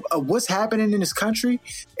of what's happening in this country,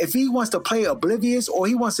 if he wants to play oblivious or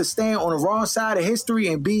he wants to stand on the wrong side of history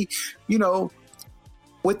and be,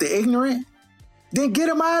 with the ignorant, then get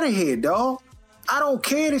him out of here, dog. I don't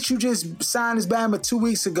care that you just signed this Bama 2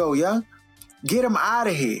 weeks ago, yeah? Get him out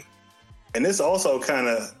of here. And this also kind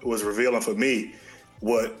of was revealing for me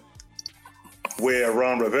where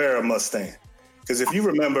Ron Rivera must stand. Because if you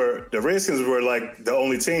remember, the Redskins were like the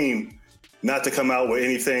only team not to come out with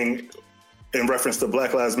anything in reference to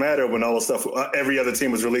Black Lives Matter when all the stuff, every other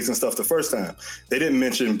team was releasing stuff the first time. They didn't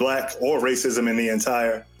mention black or racism in the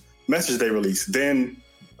entire message they released. Then,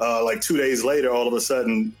 like 2 days later, all of a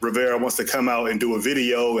sudden, Rivera wants to come out and do a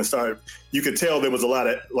video and start. You could tell there was a lot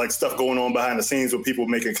of like stuff going on behind the scenes with people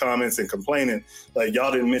making comments and complaining, like,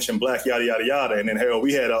 y'all didn't mention black, yada, yada, yada. And then, hell,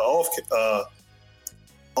 we had an off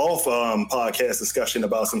podcast discussion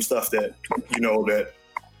about some stuff that, that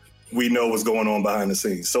we know was going on behind the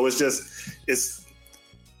scenes. So it's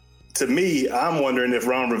to me, I'm wondering if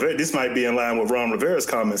Ron Rivera, this might be in line with Ron Rivera's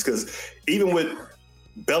comments, because even with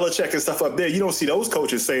Belichick and stuff up there, you don't see those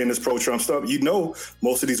coaches saying this pro-Trump stuff.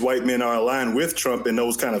 Most of these white men are aligned with Trump and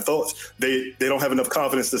those kind of thoughts. They don't have enough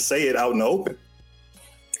confidence to say it out in the open.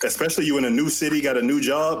 Especially you in a new city, got a new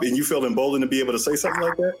job, and you feel emboldened to be able to say something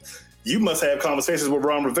like that. You must have conversations with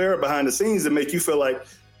Ron Rivera behind the scenes that make you feel like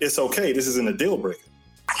it's okay. This isn't a deal breaker.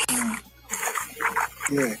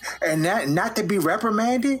 Yeah, and not to be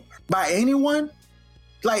reprimanded by anyone.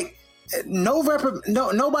 Like,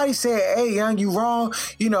 nobody said, "Hey, young, you wrong."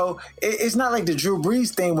 It's not like the Drew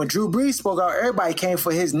Brees thing. When Drew Brees spoke out, everybody came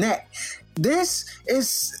for his neck. This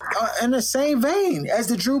is in the same vein as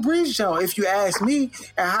the Drew Brees show, if you ask me,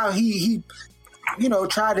 and how he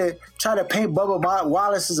try to paint Bubba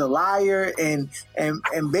Wallace as a liar, and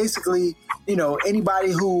basically,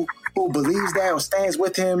 anybody who believes that or stands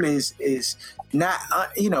with him is not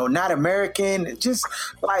not American. Just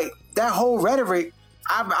like that whole rhetoric,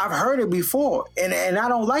 I've heard it before, and I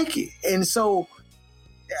don't like it. And so,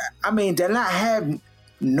 I mean, to not have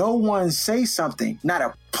no one say something, not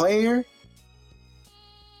a player.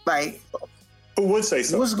 Like, who would say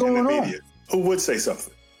something? What's going on? Who would say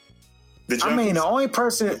something? The only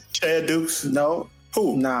person. Chad Dukes? No.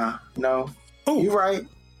 Who? Nah, no. Who?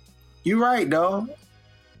 You right, though.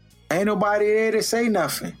 Ain't nobody there to say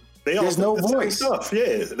nothing. There's no voice. Stuff.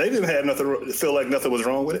 Yeah, they didn't have nothing. Feel like nothing was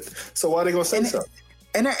wrong with it. So why they gonna say something?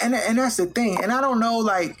 And that's the thing. And I don't know.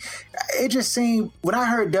 Like, it just seemed when I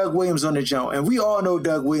heard Doug Williams on the joint, and we all know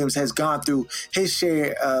Doug Williams has gone through his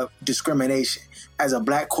share of discrimination as a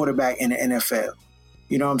black quarterback in the NFL.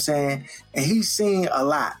 You know what I'm saying? And he's seen a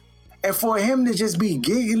lot. And for him to just be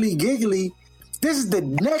giggly, this is the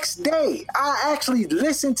next day. I actually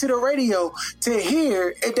listened to the radio to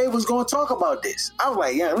hear if they was going to talk about this. I was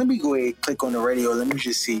like, yeah, let me go ahead and click on the radio. Let me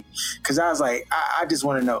just see. Because I was like, I just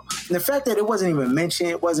want to know. And the fact that it wasn't even mentioned,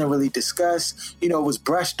 it wasn't really discussed, it was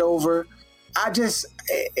brushed over.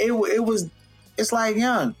 It's like,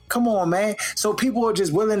 young, come on, man. So people are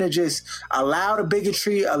just willing to just allow the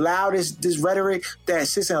bigotry, allow this rhetoric that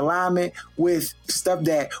sits in alignment with stuff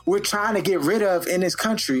that we're trying to get rid of in this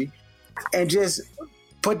country, and just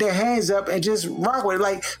put their hands up and just rock with it.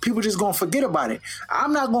 Like, people just gonna forget about it.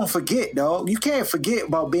 I'm not gonna forget, dog. You can't forget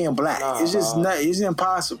about being black. It's just not. It's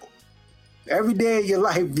impossible. Every day of your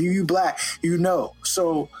life, you black.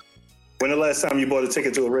 So, when the last time you bought a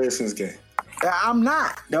ticket to a Redskins game? I'm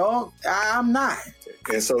not, dog. I'm not.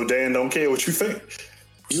 And so Dan don't care what you think.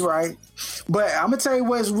 You're right. But I'm going to tell you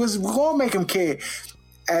what's going to make him care.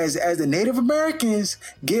 As the Native Americans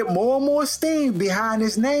get more and more steam behind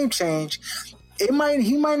this name change, he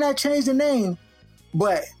might not change the name,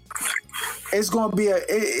 but it's going to be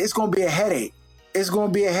a headache. It's going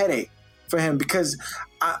to be a headache for him, because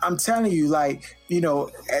I'm telling you, like,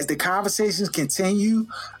 as the conversations continue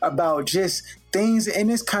about just things in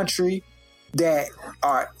this country that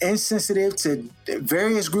are insensitive to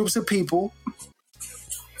various groups of people,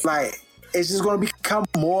 like, it's just going to become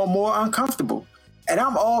more and more uncomfortable. And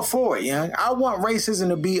I'm all for it, I want racism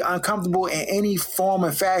to be uncomfortable in any form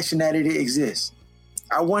and fashion that it exists.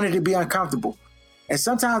 I want it to be uncomfortable. And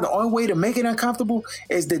sometimes the only way to make it uncomfortable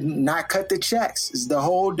is to not cut the checks, is to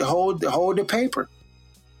hold the paper.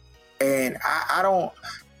 And I don't...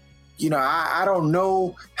 I don't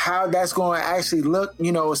know how that's going to actually look,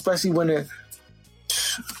 especially when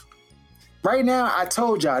right now, I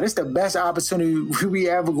told y'all, this is the best opportunity we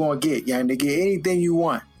ever going to get, to get anything you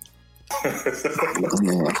want.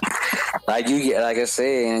 Like I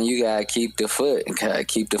said, you got to keep the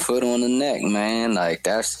foot on the neck, man. Like,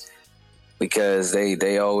 that's because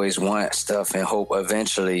they always want stuff and hope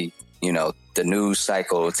eventually, the news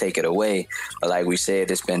cycle will take it away. But like we said,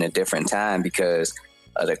 it's been a different time because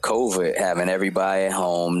of the COVID, having everybody at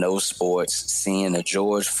home, no sports, seeing the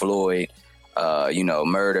George Floyd,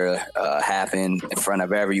 murder happen in front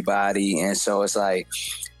of everybody. And so it's like,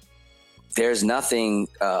 there's nothing,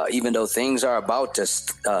 even though things are about to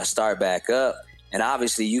start back up. And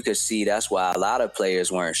obviously you could see that's why a lot of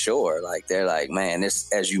players weren't sure. Like, they're like, man,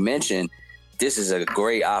 this, as you mentioned, this is a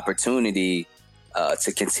great opportunity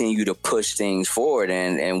to continue to push things forward,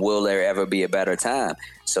 and will there ever be a better time?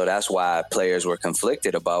 So that's why players were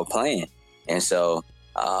conflicted about playing. And so,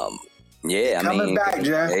 they're coming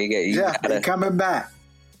back.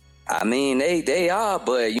 I mean, they are,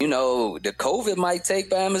 but the COVID might take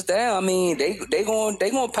Bama's down. I mean, they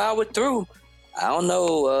gonna power through. I don't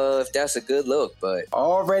know if that's a good look, but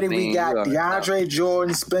already we got DeAndre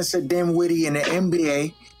Jordan, Spencer Dinwiddie in the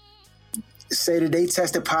NBA say that they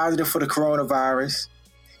tested positive for the coronavirus.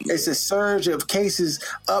 It's a surge of cases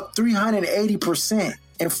up 380%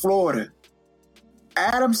 in Florida.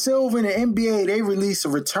 Adam Silver in the NBA, they released a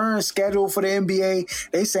return schedule for the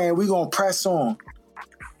NBA. They saying we're going to press on.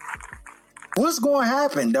 What's going to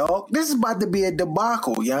happen, dog? This is about to be a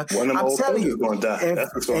debacle, yeah. I'm telling you. Going to die.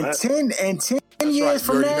 That's what's going to happen. 10 years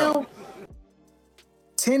from now,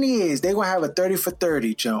 10 years, they're going to have a 30 for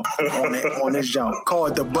 30 jump on this jump. Call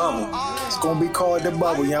it the bubble. It's going to be called the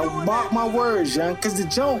bubble, young. Mark my words, young, because the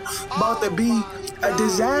jump about to be a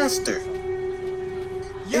disaster.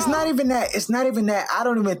 It's not even that. I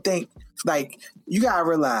don't even think, like, you got to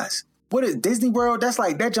realize, what is Disney World? That's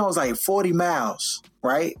like, that joint's like 40 miles,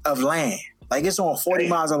 right, of land. Like, it's on 40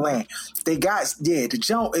 miles of land. They got, the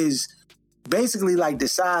joint is basically like the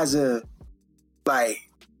size of like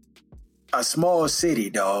a small city,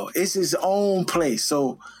 dog. It's his own place.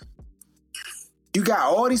 So you got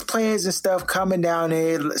all these players and stuff coming down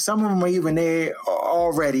there. Some of them are even there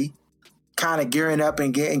already, kind of gearing up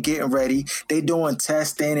and getting ready. They doing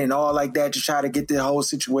testing and all like that to try to get the whole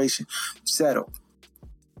situation settled.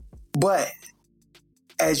 But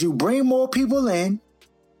as you bring more people in,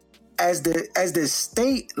 as the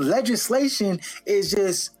state legislation is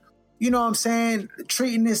just, you know what I'm saying,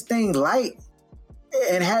 treating this thing light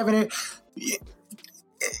and having it,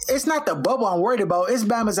 it's not the bubble I'm worried about. It's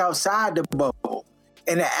Bama's outside the bubble.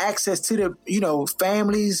 And the access to the, you know,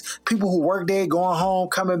 families, people who work there, going home,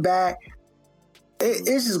 coming back.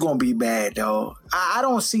 It's just going to be bad, though. I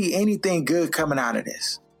don't see anything good coming out of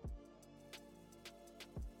this.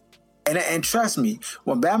 And trust me,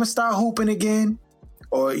 when Bama start hooping again,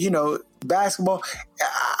 or, you know, basketball,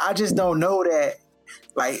 I just don't know that.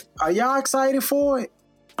 Like, are y'all excited for it?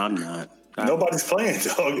 I'm not. Nobody's playing,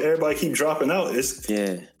 dog. Everybody keep dropping out.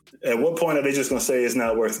 At what point are they just going to say it's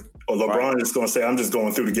not worth it? Or LeBron is going to say, I'm just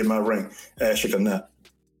going through to get my ring, Ashik or not?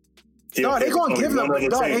 No, they're going to give LeBron,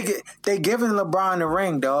 dog. They giving LeBron the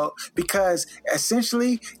ring, dog, because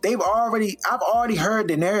essentially I've already heard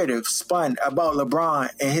the narrative spun about LeBron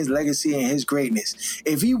and his legacy and his greatness.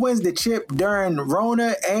 If he wins the chip during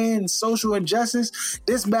Rona and social injustice,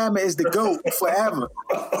 this Bama is the GOAT forever.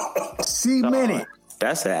 Cemented.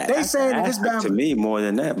 That's an they saying that this Bama to me more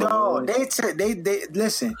than that. No, they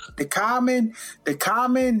listen. The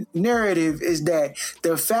common narrative is that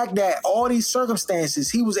the fact that all these circumstances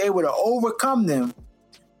he was able to overcome them,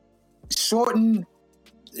 shorten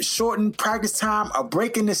practice time, a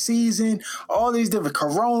break in the season, all these different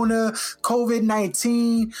Corona,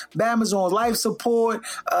 COVID-19, Bama's on life support,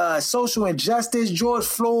 social injustice, George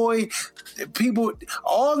Floyd, people,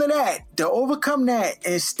 all of that, to overcome that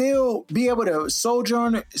and still be able to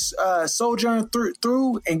sojourn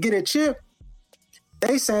through and get a chip.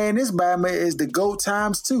 They saying this Bama is the GOAT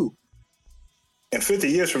times 2. And 50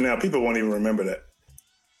 years from now, people won't even remember that.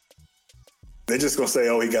 They're just going to say,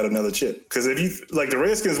 oh, he got another chip. Because if you, like the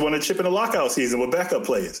Redskins won a chip in the lockout season with backup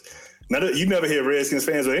players. Now, you never hear Redskins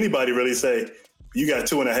fans or anybody really say, you got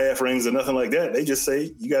 2.5 rings or nothing like that. They just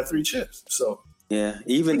say, you got 3 chips. So, yeah,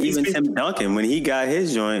 even Tim Duncan, when he got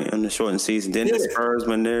his joint in the shortened season, then the Spurs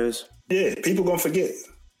when theirs. Yeah, people going to forget.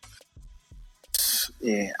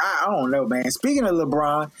 Yeah, I don't know, man. Speaking of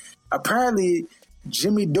LeBron, apparently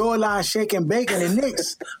Jimmy Dolan shaking bacon and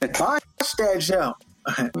Knicks botched that jump.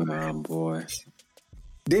 Oh, boy.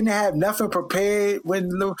 Didn't have nothing prepared I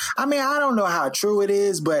don't know how true it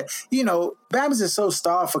is, but, you know, Bama's is so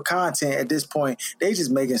starved for content at this point. They just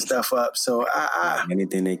making stuff up. So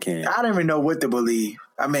anything they can. I don't even know what to believe.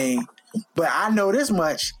 I mean, but I know this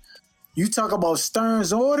much. You talk about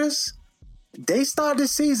Stern's orders, they start the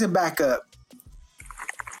season back up.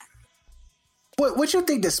 What you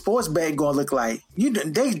think the sports betting gonna look like?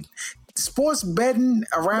 Sports betting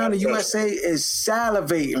around the USA is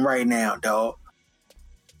salivating right now, dog.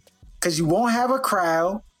 Because you won't have a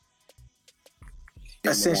crowd.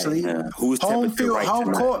 Essentially, who's home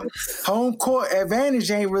court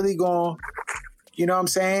advantage ain't really going. You know what I'm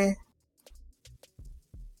saying?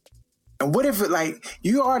 And what if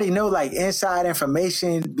you already know inside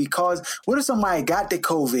information, because what if somebody got the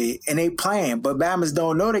COVID and they playing, but Bamas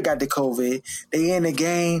don't know they got the COVID? They in the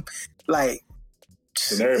game, and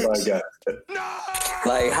everybody got it.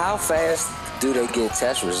 Like, how fast do they get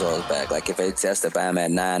test results back? Like, if they test the Bama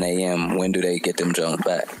at 9 a.m., when do they get them Jones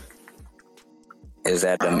back? Is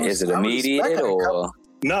it immediate or?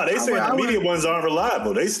 No, they say the immediate ones aren't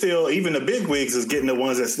reliable. They still, even the big wigs is getting the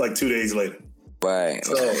ones that's 2 days later. Right.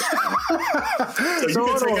 So you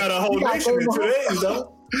can take out a whole nation in 2 days,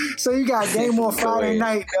 though. So you got a game on Friday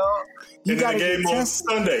night, dog. You got a game on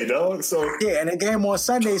Sunday, dog. So yeah, and a game on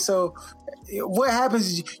Sunday. So what happens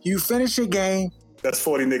is you finish your game. That's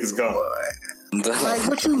 40 niggas gone.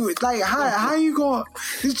 How you going?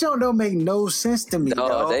 This joke don't make no sense to me. No,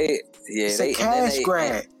 dog. It's a cash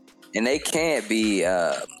grab. And they can't be,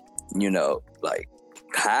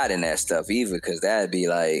 hiding that stuff either, because that'd be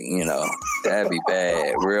that'd be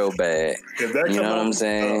bad, real bad. You know what I'm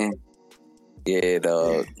saying? Yeah,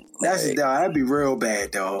 dog. That'd be real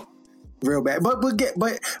bad, dog. Real bad.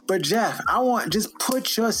 But Jeff, I want just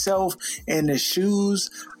put yourself in the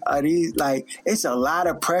shoes of these. It's a lot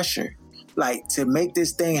of pressure, to make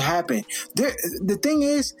this thing happen. The thing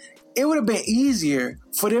is, it would have been easier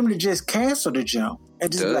for them to just cancel the jump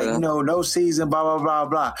and just no season, blah blah blah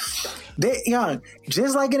blah.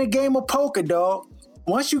 Just like in a game of poker, dog.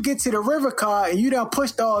 Once you get to the river card and you done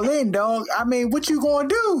pushed all in, dog, I mean, what you gonna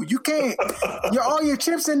do? You can't. You're all your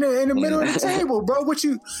chips in the middle of the table, bro. What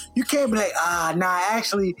you can't be like,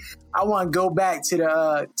 actually, I want to go back to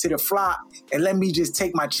the flop and let me just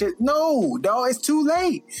take my chip. No, dog, it's too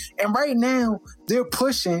late. And right now they're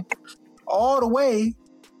pushing all the way,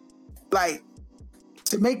 like,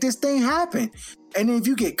 to make this thing happen. And then if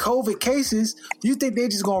you get COVID cases, you think they're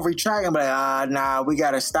just going to retract and be like, we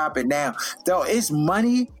got to stop it now. Though it's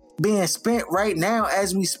money being spent right now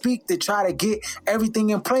as we speak to try to get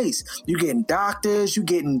everything in place. You're getting doctors, you're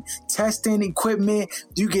getting testing equipment,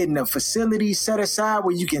 you're getting a facility set aside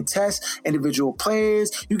where you can test individual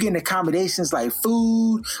players, you're getting accommodations like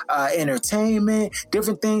food, entertainment,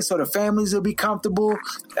 different things so the families will be comfortable.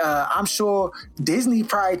 I'm sure Disney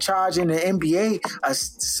probably charging the NBA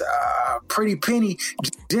a pretty penny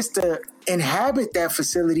just to inhabit that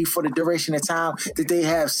facility for the duration of time that they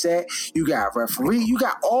have set. You got referee, you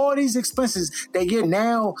got all these expenses that you're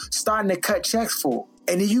now starting to cut checks for.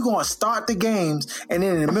 And then you're going to start the games, and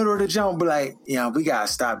then in the middle of the jump, be like, we got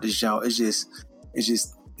to stop this jump.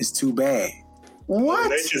 It's too bad. What?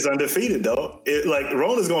 They just undefeated, though.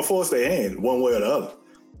 Rona's going to force their hand one way or the other.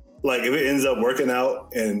 Like, if it ends up working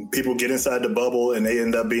out and people get inside the bubble and they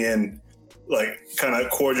end up being, like, kind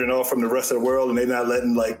of cordoning off from the rest of the world and they're not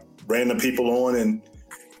letting, like, random people on and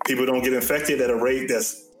people don't get infected at a rate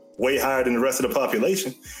that's way higher than the rest of the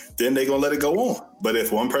population, then they're going to let it go on. But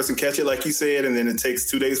if one person catch it, like you said, and then it takes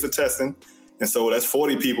 2 days for testing, and so that's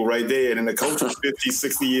 40 people right there, and then the coach is 50,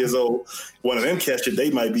 60 years old, one of them catch it,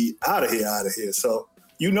 they might be out of here. So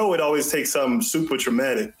it always takes something super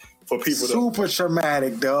traumatic for people super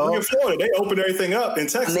traumatic, dog. Look at Florida. They opened everything up in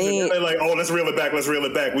Texas. And they're like, let's reel it back.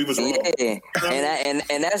 We was wrong. Yeah.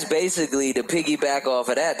 And that's basically to piggyback off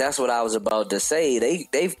of that. That's what I was about to say.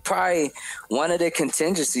 They've probably, one of the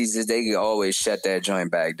contingencies is they can always shut that joint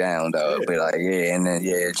back down, though. Yeah. Be like, we're going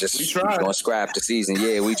to scrap the season.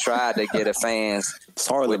 Yeah, we tried to get the fans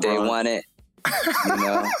what they wanted. You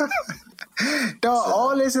know? Dog,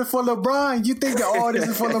 all this is for LeBron. You think that all this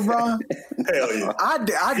is for LeBron? Hell yeah. I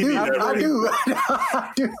do.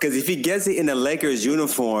 Because if he gets it in the Lakers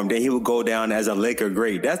uniform, then he will go down as a Laker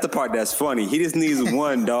great. That's the part that's funny. He just needs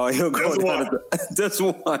one, dog. He'll go down just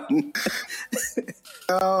one.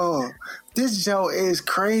 Oh, this show is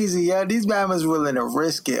crazy, yo. These Bama's willing to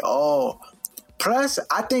risk it all. Plus,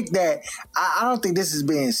 I think that I don't think this is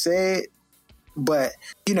being said, but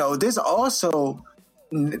there's also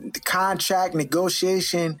contract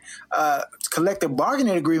negotiation, collective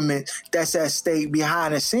bargaining agreement that's at stake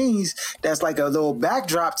behind the scenes. That's like a little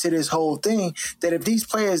backdrop to this whole thing, that if these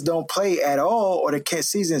players don't play at all or the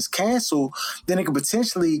season's canceled, then it could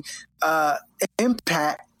potentially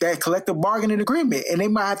impact that collective bargaining agreement. And they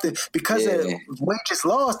might have to, because of wages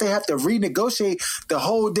lost, they have to renegotiate the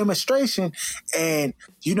whole demonstration. And,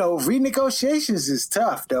 renegotiations is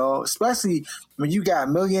tough, though, especially when you got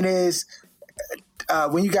millionaires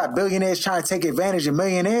when you got billionaires trying to take advantage of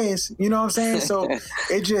millionaires, you know what I'm saying? So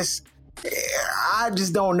I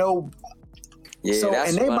just don't know. Yeah, so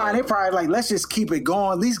and they probably like, let's just keep it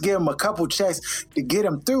going. At least give them a couple checks to get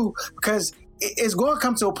them through, because it's going to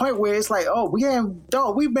come to a point where it's like, we haven't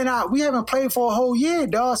played for a whole year,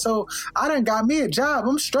 dog. So I done got me a job.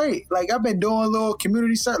 I'm straight. Like, I've been doing a little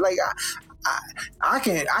community stuff. Like I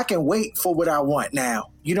can wait for what I want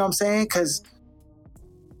now. You know what I'm saying? Because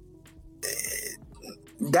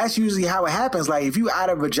that's usually how it happens. Like, if you out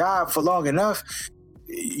of a job for long enough,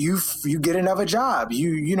 you get another job.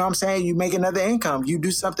 You know what I'm saying? You make another income. You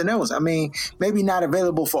do something else. I mean, maybe not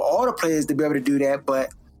available for all the players to be able to do that,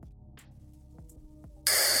 but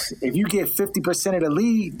if you get 50% of the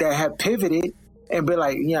league that have pivoted and be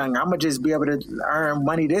like, I'm going to just be able to earn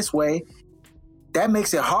money this way, that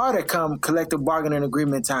makes it harder come collective bargaining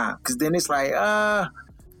agreement time. Because then it's like,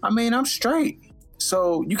 I'm straight.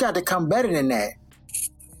 So you got to come better than that.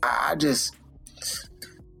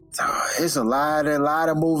 It's a lot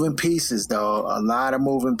of moving pieces, though. A lot of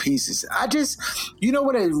moving pieces.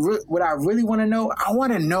 What I really want to know? I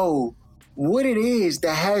want to know what it is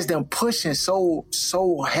that has them pushing so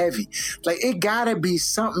heavy. Like, it gotta be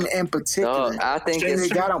something in particular. I think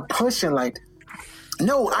it got them pushing like.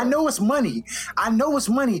 No, I know it's money.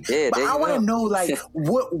 Yeah, but I want to know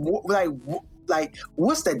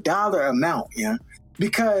what's the dollar amount? Yeah.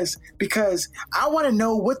 Because I want to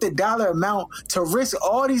know what the dollar amount to risk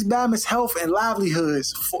all these Bama's health and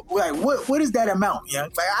livelihoods for. Like, what is that amount? Yeah,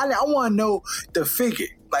 like I want to know the figure.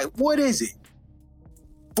 Like, what is it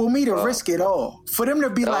for me to risk it all? For them to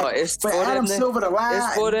be for Adam Silver to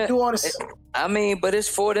lie and do all this. I mean, but it's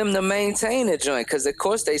for them to maintain the joint because, of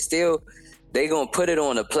course, they gonna put it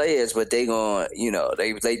on the players, but they gonna,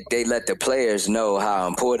 they let the players know how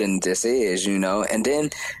important this is, And then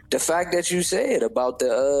the fact that you said about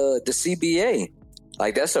the CBA,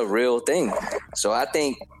 like that's a real thing. So I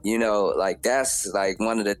think that's like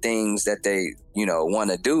one of the things that they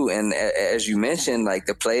want to do. And as you mentioned, like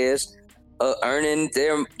the players earning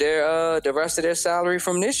their the rest of their salary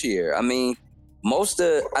from this year. I mean,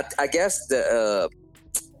 I guess the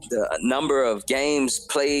number of games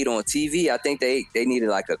played on TV, I think they needed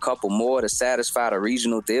like a couple more to satisfy the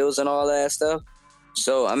regional deals and all that stuff.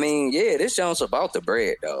 So, I mean, yeah, this joint's about the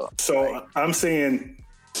bread, though. So I'm seeing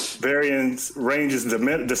variance ranges.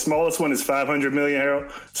 The smallest one is 500 million,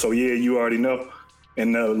 Harold. So, yeah, you already know.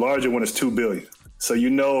 And the larger one is 2 billion. So, you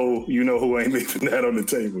know who ain't leaving that on the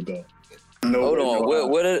table, though. Hold on.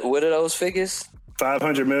 What are those figures?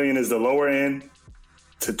 500 million is the lower end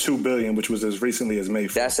to 2 billion, which was as recently as May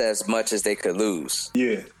 4th. That's as much as they could lose.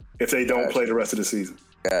 Yeah, if they don't play the rest of the season.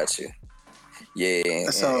 Gotcha.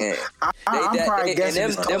 Yeah. So I'm probably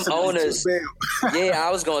guessing them owners. Yeah,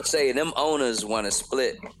 I was gonna say them owners want to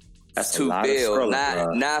split. That's $2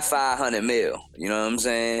 billion, not 500 mil. You know what I'm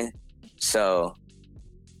saying? So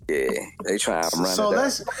yeah, they try to run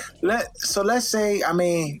it. Let's say, I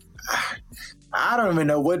mean, I don't even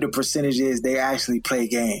know what the percentage is they actually play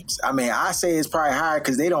games. I mean, I say it's probably higher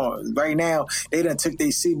because they don't, right now, they done took their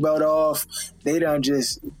seatbelt off. They done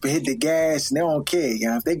just hit the gas and they don't care.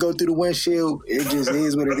 If they go through the windshield, it just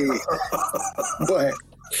is what it is. But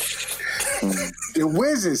the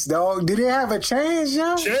Wizards, dog, do they have a chance,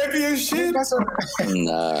 yo? Championship?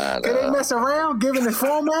 Nah. Can they mess around given the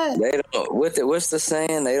format? They don't. What's the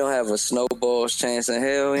saying? They don't have a snowball's chance in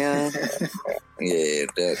hell, yeah. Yeah,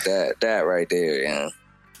 that right there, yeah.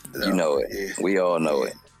 You know it. Yeah. We all know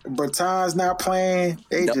it. Bertans not playing.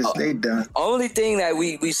 They done. Only thing that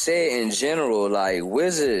we said in general, like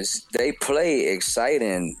Wizards, they play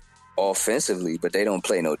exciting offensively, but they don't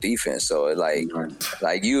play no defense. So like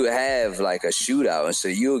you have like a shootout, and so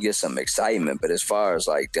you'll get some excitement. But as far as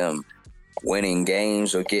like them winning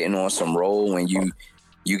games or getting on some roll, when you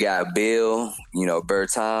got Bill,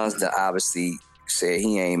 Bertans, that obviously said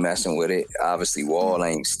he ain't messing with it. Obviously, Wall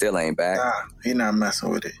still ain't back. Nah, he not messing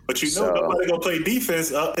with it. But nobody gonna play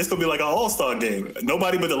defense. It's gonna be like an all-star game.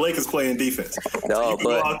 Nobody but the Lakers playing defense. No, so but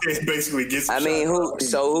go out there and basically get some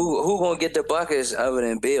shots. who gonna get the buckets other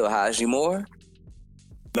than Bill? Haji Moore?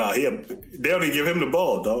 Nah, they don't even give him the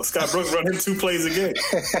ball, dog. Scott Brooks run him 2 plays a game.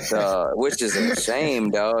 Which is a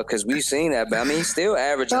shame, dog, because we've seen that. But I mean, he's still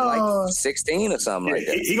averaging like 16 or something like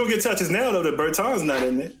that. He gonna get touches now, though. The Bertans not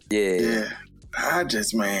in there. Yeah.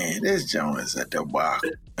 This Jones at the bar.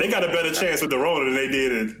 They got a better chance with the Rona than they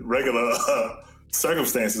did in regular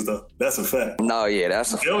circumstances, though. That's a fact. No, yeah,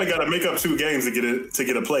 that's a fact. They only got to make up 2 games to get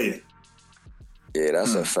a play in. Yeah,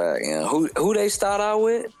 that's a fact. Yeah, who they start out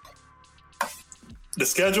with? The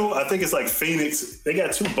schedule, I think it's like Phoenix. They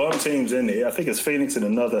got 2 bum teams in there. I think it's Phoenix and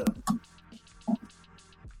another. Let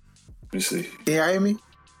me see. Yeah, you hear me?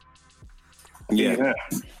 Yeah.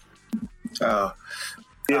 Oh.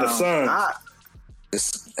 Yeah, the Suns.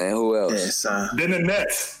 And who else? Then the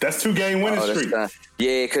Nets. That's 2-game winning streak.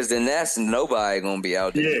 Yeah, because the Nets, nobody gonna be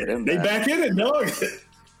out there. Yeah, they back in it, dog.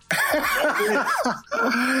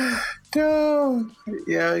 Dude,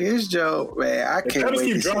 yeah, it's Joe, man. I can't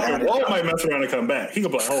wait. Keep dropping. Wall might mess around and come back. He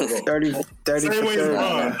gonna be like, hold on. 30 Same way as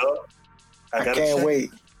Ron, I can't wait.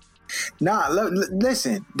 Nah,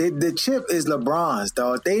 listen. The chip is LeBron's,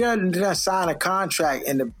 dog. They done sign a contract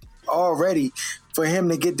already for him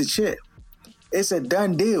to get the chip. It's a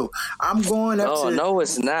done deal. I'm going up to no,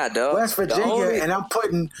 it's not, dog. West Virginia, and I'm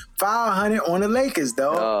putting $500 on the Lakers,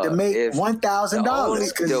 dog, to make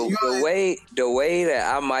 $1,000. The way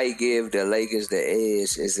that I might give the Lakers the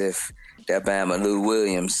edge is if that Bama Lou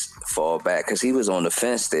Williams fall back, because he was on the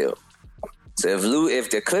fence still. So if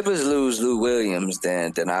the Clippers lose Lou Williams,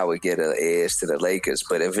 then I would get an edge to the Lakers.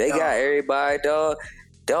 But if they got everybody, dog,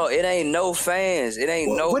 it ain't no fans. It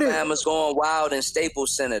ain't Bama's going wild in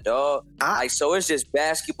Staples Center, dog. So it's just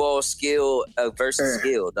basketball skill versus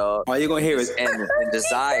skill, dog. All you're gonna hear is and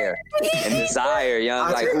desire,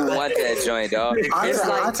 young. Like who want that joint, dog?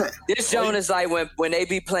 This joint is like when they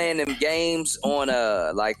be playing them games on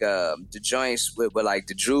the joints with like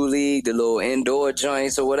the Drew League, the little indoor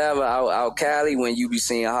joints or whatever out Cali, when you be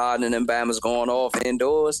seeing Harden and Bama's going off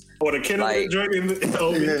indoors. Or the Kennewick joint in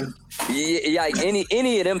the Yeah, like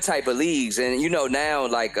any of them type of leagues, and now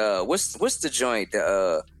like what's the joint,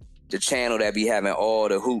 the channel that be having all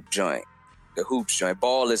the hoops joint,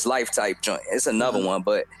 Ball is Life type joint. It's another one,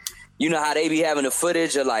 but you know how they be having the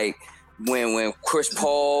footage of like when Chris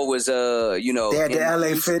Paul was you know, they had the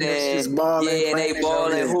LA Fitness just balling, and they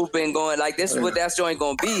balling, hooping, going like this is what that joint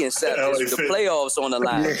gonna be instead of the playoffs on the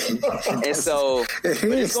line. And so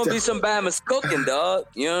it's gonna be some Bama's cooking, dog.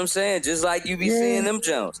 You know what I'm saying? Just like you be seeing them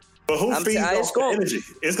Jones. But who feeds off the energy?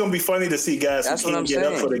 It's gonna be funny to see guys who can't get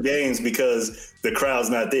up for the games because the crowd's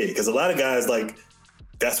not there. Because a lot of guys, like,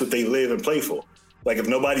 that's what they live and play for. Like, if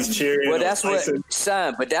nobody's cheering, well, that's what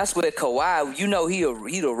but that's what Kawhi. You know, he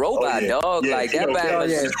the robot, dog. Yeah, like that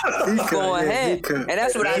Bama's going ahead, and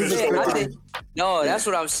that's what I'm saying. I think that's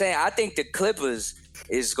what I'm saying. I think the Clippers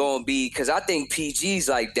is gonna be because I think PG's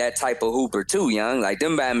like that type of hooper too, young. Like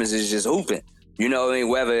them Bama's is just hooping. You know what I mean?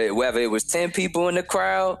 Whether it was 10 people in the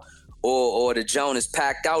crowd. Or the Joan is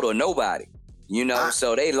packed out or nobody, you know,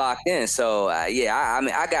 so they locked in. So, I mean,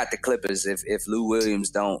 I got the Clippers if Lou Williams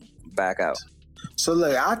don't back out. So,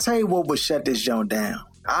 look, I'll tell you what would shut this joint down.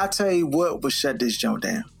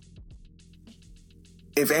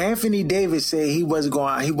 If Anthony Davis said he wasn't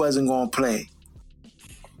going to play,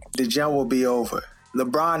 the joint will be over.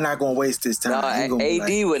 LeBron not going to waste his time. No,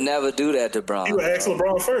 AD would never do that to LeBron. He would ask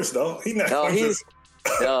LeBron first, though.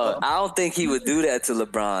 Dog, I don't think he would do that to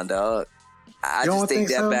LeBron, dog. I just think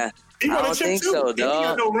that bad. I don't think so, dog. He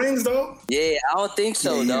got no rings, though. Yeah, I don't think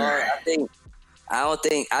so, dog. I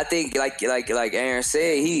think like Aaron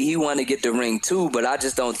said, he want to get the ring too, but I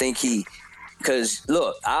just don't think because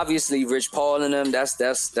look, obviously Rich Paul and them, that's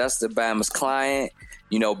the Bama's client.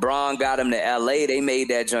 You know, Bron got him to LA. They made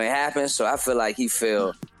that joint happen, so I feel like he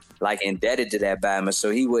feel like indebted to that Bama,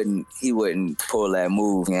 so he wouldn't pull that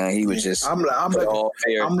move. You know? He would just. I'm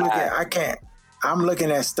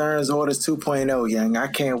looking at Stern's Orders 2.0, young. I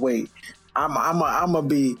can't wait. I'm gonna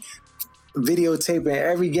be videotaping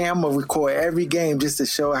every game. I'm gonna record every game just to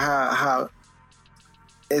show how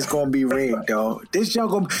it's gonna be rigged, dog. This is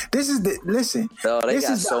the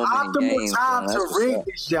optimal time to rig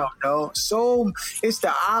this jump, dog. So it's the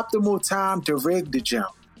optimal time to rig the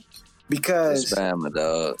jump. Because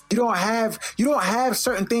you don't have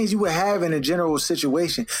certain things you would have in a general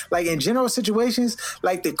situation. Like in general situations,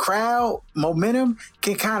 like the crowd momentum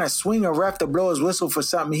can kind of swing a ref to blow his whistle for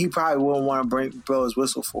something he probably wouldn't want to blow his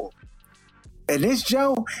whistle for. And this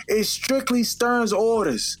Joe is strictly Stern's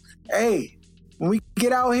orders. Hey, when we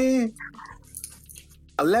get out here,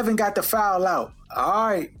 11 got the foul out. All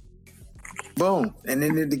right, boom, and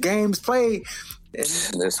then the game's played.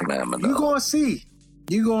 You gonna see.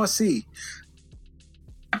 You gonna see.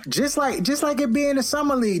 Just like it be in the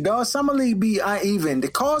summer league, dog. Summer league be uneven. The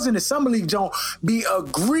calls in the summer league don't be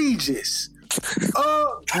egregious.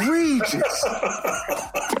 Egregious.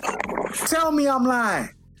 Tell me I'm lying.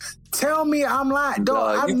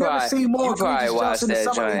 Dog, I've never seen more. You probably watched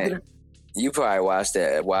that joint. You probably watched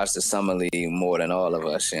the summer league more than all of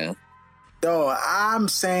us, yeah. Dog, I'm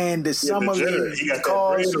saying the summer league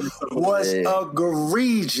calls was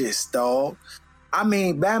egregious, dog. I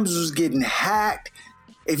mean, Bams was getting hacked.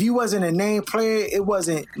 If you wasn't a name player, it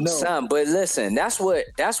wasn't Son, but listen, that's what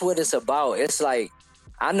it's about. It's like,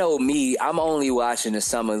 I know me, I'm only watching the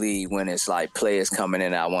summer league when it's like players coming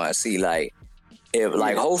in I want to see. Like, if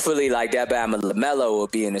like hopefully like that Bama LaMelo will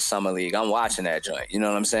be in the summer league. I'm watching that joint. You know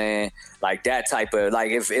what I'm saying? Like that type of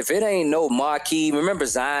like if it ain't no marquee. Remember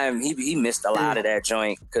Zion? He missed a lot of that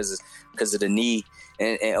joint because of the knee.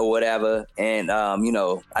 And or whatever, and you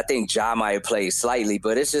know, I think Ja might play slightly,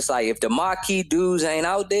 but it's just like if the marquee dudes ain't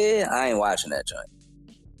out there, I ain't watching that joint.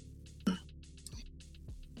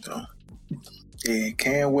 So, yeah,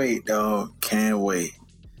 can't wait, dog. Can't wait.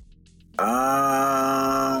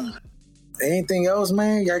 Anything else,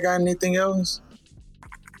 man? Y'all got anything else?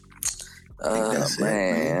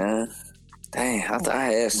 Man. Dang, I thought I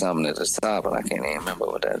had something at the top, but I can't even remember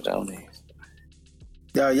what that joint is.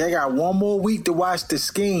 Yo, y'all got one more week to watch The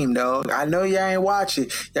Scheme, dog. I know y'all ain't watch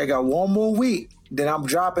it. Y'all got one more week. Then I'm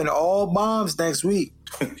dropping all bombs next week.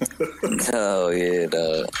 Oh, yeah,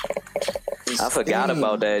 dog. I forgot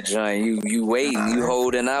about that joint. You waiting. You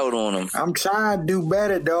holding out on them. I'm trying to do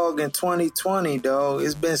better, dog, in 2020, dog.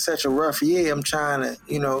 It's been such a rough year. I'm trying to,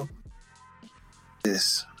 you know,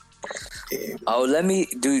 this. Yeah. Oh, let me,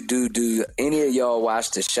 do any of y'all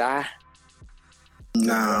watch The Chi?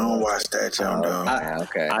 Nah, I don't watch that, John, dog.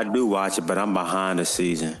 Okay. I do watch it, but I'm behind the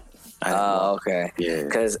season. Okay. Yeah.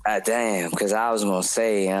 Because I was gonna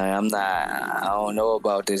say I don't know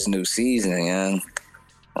about this new season, young.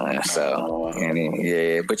 But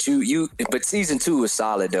season 2 is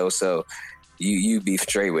solid though, so you be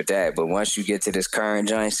straight with that. But once you get to this current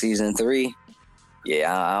joint, season 3,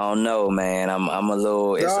 Yeah, I don't know, man. I'm a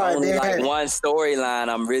little. It's only like one storyline.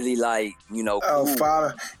 I'm really like, cool. Oh,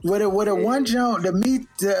 father. With a one jump, the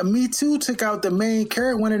Me Too took out the main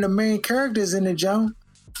character, one of the main characters in the jump.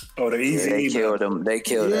 Oh, the Easy. They killed him. They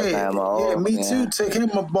killed that man. Yeah, Me Too took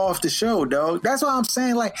him up off the show, dog. That's what I'm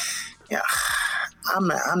saying. Like, yeah, I'm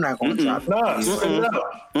not going to drop it.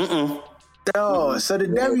 Oh, so the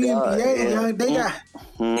WNBA, they got.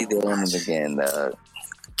 He did it again, dog.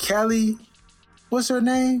 Kelly. What's her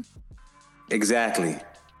name? Exactly.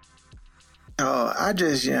 Oh, I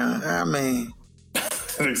mean,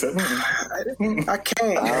 I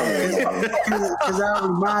can't, because I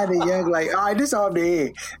reminded Young, like, all right, this off the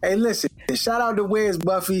air. Hey, listen, shout out to Where's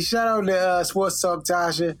Buffy, shout out to Sports Talk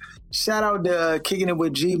Tasha, shout out to Kicking It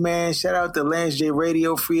with G-Man, shout out to Lance J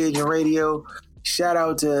Radio, Free Agent Radio, shout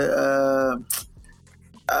out to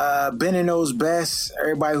Ben and Knows Best,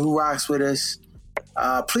 everybody who rocks with us.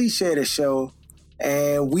 Please share the show.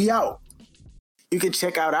 And we out. You can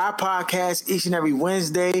check out our podcast each and every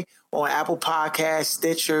Wednesday on Apple Podcasts,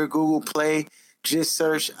 Stitcher, Google Play. Just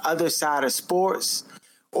search Other Side of Sports.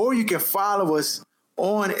 Or you can follow us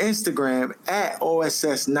on Instagram at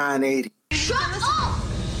OSS980. Shut up!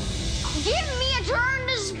 Give me a turn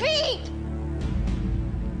to speak!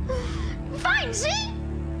 Fine, see?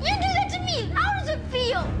 You do that to me. How does it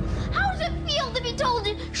feel? How does it feel to be told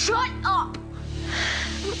to shut up?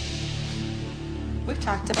 We've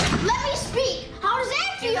talked about it. Let me speak. How does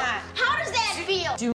that feel? How does that feel?